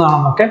ഭേദഗതി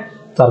വരുന്നതാണെന്നൊക്കെ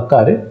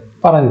സർക്കാർ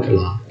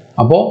പറഞ്ഞിട്ടുള്ളതാണ്.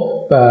 അപ്പോൾ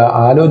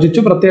ആലോചിച്ചു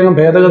പ്രത്യേകം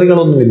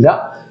ഭേദഗതികളൊന്നുമില്ല,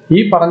 ഈ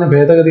പറഞ്ഞ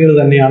ഭേദഗതികൾ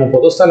തന്നെയാണ്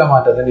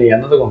പൊതുസ്ഥലമാറ്റത്തിന്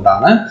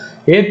എന്നതുകൊണ്ടാണ്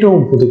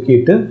ഏറ്റവും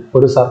പുതുക്കിയിട്ട്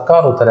ഒരു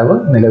സർക്കാർ ഉത്തരവ്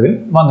നിലവിൽ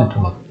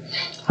വന്നിട്ടുള്ളത്.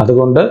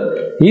 അതുകൊണ്ട്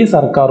ഈ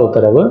സർക്കാർ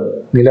ഉത്തരവ്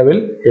നിലവിൽ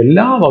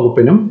എല്ലാ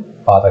വകുപ്പിനും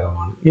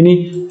ബാധകമാണ്. ഇനി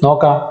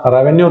നോക്കാം,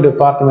 റവന്യൂ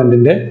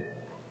ഡിപ്പാർട്ട്മെന്റിന്റെ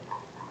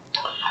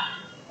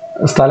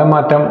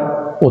സ്ഥലമാറ്റം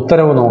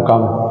ഉത്തരവ്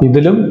നോക്കാം.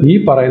 ഇതിലും ഈ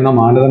പറയുന്ന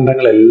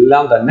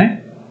മാനദണ്ഡങ്ങളെല്ലാം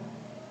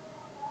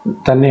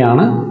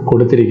തന്നെയാണ്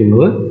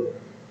കൊടുത്തിരിക്കുന്നത്.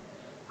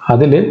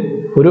 അതിൽ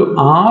ഒരു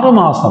 6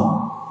 മാസം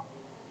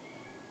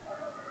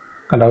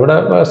കണ്ട, ഇവിടെ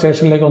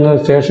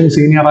സ്റ്റേഷൻ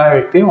സീനിയറായ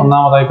വ്യക്തി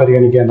ഒന്നാമതായി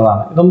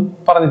പരിഗണിക്കേണ്ടതാണ്. ഇതും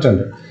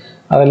പറഞ്ഞിട്ടുണ്ട്,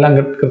 അതെല്ലാം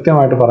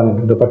കൃത്യമായിട്ട്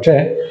പറഞ്ഞിട്ടുണ്ട്. പക്ഷേ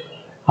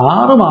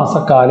 6 മാസ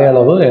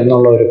കാലയളവ്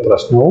എന്നുള്ള ഒരു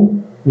പ്രശ്നവും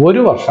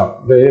 1 വർഷം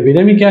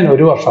വിരമിക്കാൻ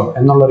 1 വർഷം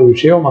എന്നുള്ളൊരു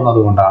വിഷയവും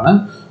വന്നതുകൊണ്ടാണ്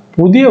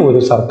പുതിയ ഒരു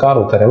സർക്കാർ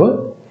ഉത്തരവ്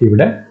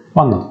ഇവിടെ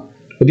വന്നത്.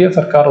 പുതിയ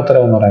സർക്കാർ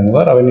ഉത്തരവ് എന്ന് പറയുന്നത്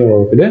റവന്യൂ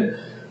വകുപ്പിൽ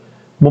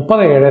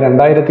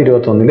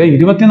 30/7/2021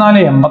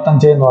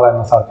 2485 എന്ന്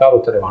പറയുന്ന സർക്കാർ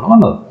ഉത്തരവാണ്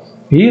വന്നത്.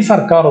 ഈ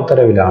സർക്കാർ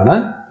ഉത്തരവിലാണ്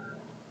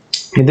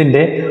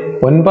ഇതിൻ്റെ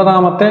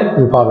 9ാമത്തെ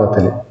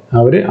വിഭാഗത്തിൽ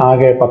അവർ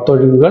ആകെ 10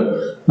 ഒഴിവുകൾ,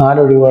 4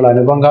 ഒഴിവുകൾ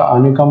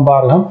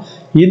അനുകമ്പാർഹം.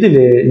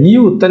 ഈ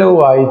ഉത്തരവ്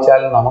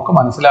വായിച്ചാൽ നമുക്ക്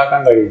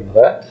മനസ്സിലാക്കാൻ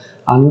കഴിയുന്നത്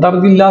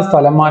അന്തർജില്ലാ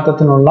സ്ഥലം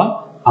മാറ്റത്തിനുള്ള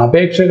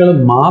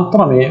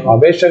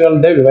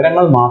അപേക്ഷകളുടെ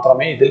വിവരങ്ങൾ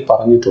മാത്രമേ ഇതിൽ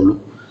പറഞ്ഞിട്ടുള്ളൂ.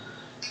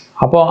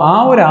 അപ്പോൾ ആ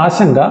ഒരു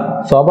ആശങ്ക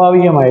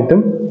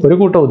സ്വാഭാവികമായിട്ടും ഒരു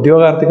കൂട്ടം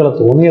ഉദ്യോഗാർത്ഥികൾ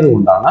തോന്നിയത്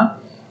കൊണ്ടാണ്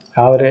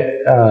അവരെ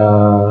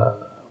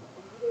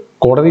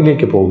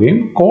കോടതിയിലേക്ക് പോവുകയും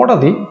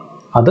കോടതി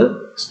അത്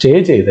സ്റ്റേ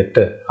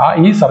ചെയ്തിട്ട്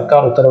ഈ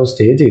സർക്കാർ ഉത്തരവ്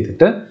സ്റ്റേ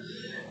ചെയ്തിട്ട്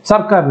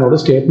സർക്കാരിനോട്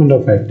സ്റ്റേറ്റ്മെന്റ്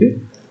ഓഫ് ഫാക്ട്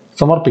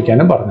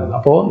സമർപ്പിക്കാനും പറഞ്ഞത്.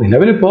 അപ്പോൾ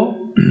നിലവിലിപ്പോൾ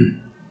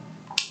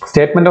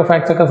സ്റ്റേറ്റ്മെന്റ് ഓഫ്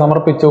ഫാക്ട്സ് ഒക്കെ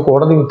സമർപ്പിച്ചു,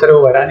 കോടതി ഉത്തരവ്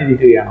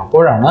വരാനിരിക്കുകയാണ്.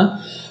 അപ്പോഴാണ്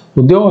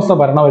ഉദ്യോഗസ്ഥ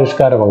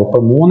ഭരണപരിഷ്കാര വകുപ്പ്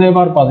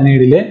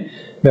 3/17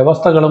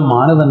 വ്യവസ്ഥകളും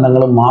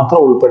മാനദണ്ഡങ്ങളും മാത്രം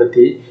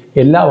ഉൾപ്പെടുത്തി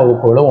എല്ലാ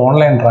വകുപ്പുകളും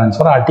ഓൺലൈൻ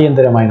ട്രാൻസ്ഫർ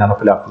അടിയന്തരമായി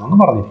നടപ്പിലാക്കണമെന്ന്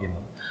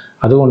പറഞ്ഞിരിക്കുന്നത്.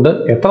 അതുകൊണ്ട്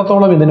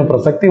എത്രത്തോളം ഇതിന്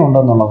പ്രസക്തി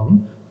ഉണ്ടെന്നുള്ളതും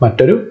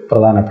മറ്റൊരു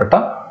പ്രധാനപ്പെട്ട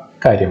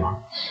കാര്യമാണ്.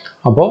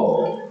 അപ്പോൾ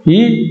ഈ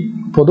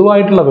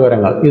പൊതുവായിട്ടുള്ള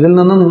വിവരങ്ങൾ ഇതിൽ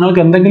നിന്ന്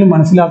നിങ്ങൾക്ക് എന്തെങ്കിലും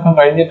മനസ്സിലാക്കാൻ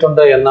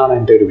കഴിഞ്ഞിട്ടുണ്ട് എന്നാണ്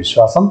എൻ്റെ ഒരു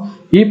വിശ്വാസം.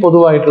 ഈ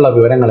പൊതുവായിട്ടുള്ള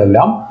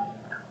വിവരങ്ങളെല്ലാം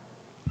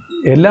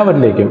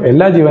എല്ലാവരിലേക്കും,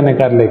 എല്ലാ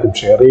ജീവനക്കാരിലേക്കും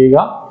ഷെയർ ചെയ്യുക.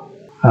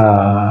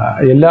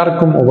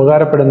 എല്ലാവർക്കും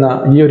ഉപകാരപ്പെടുന്ന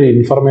ഈ ഒരു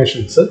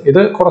ഇൻഫർമേഷൻസ്,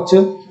 ഇത് കുറച്ച്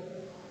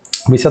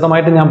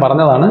വിശദമായിട്ട് ഞാൻ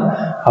പറഞ്ഞതാണ്.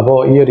 അപ്പോൾ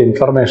ഈ ഒരു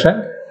ഇൻഫർമേഷൻ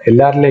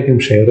എല്ലാവരിലേക്കും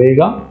ഷെയർ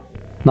ചെയ്യുക.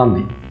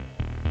 നന്ദി.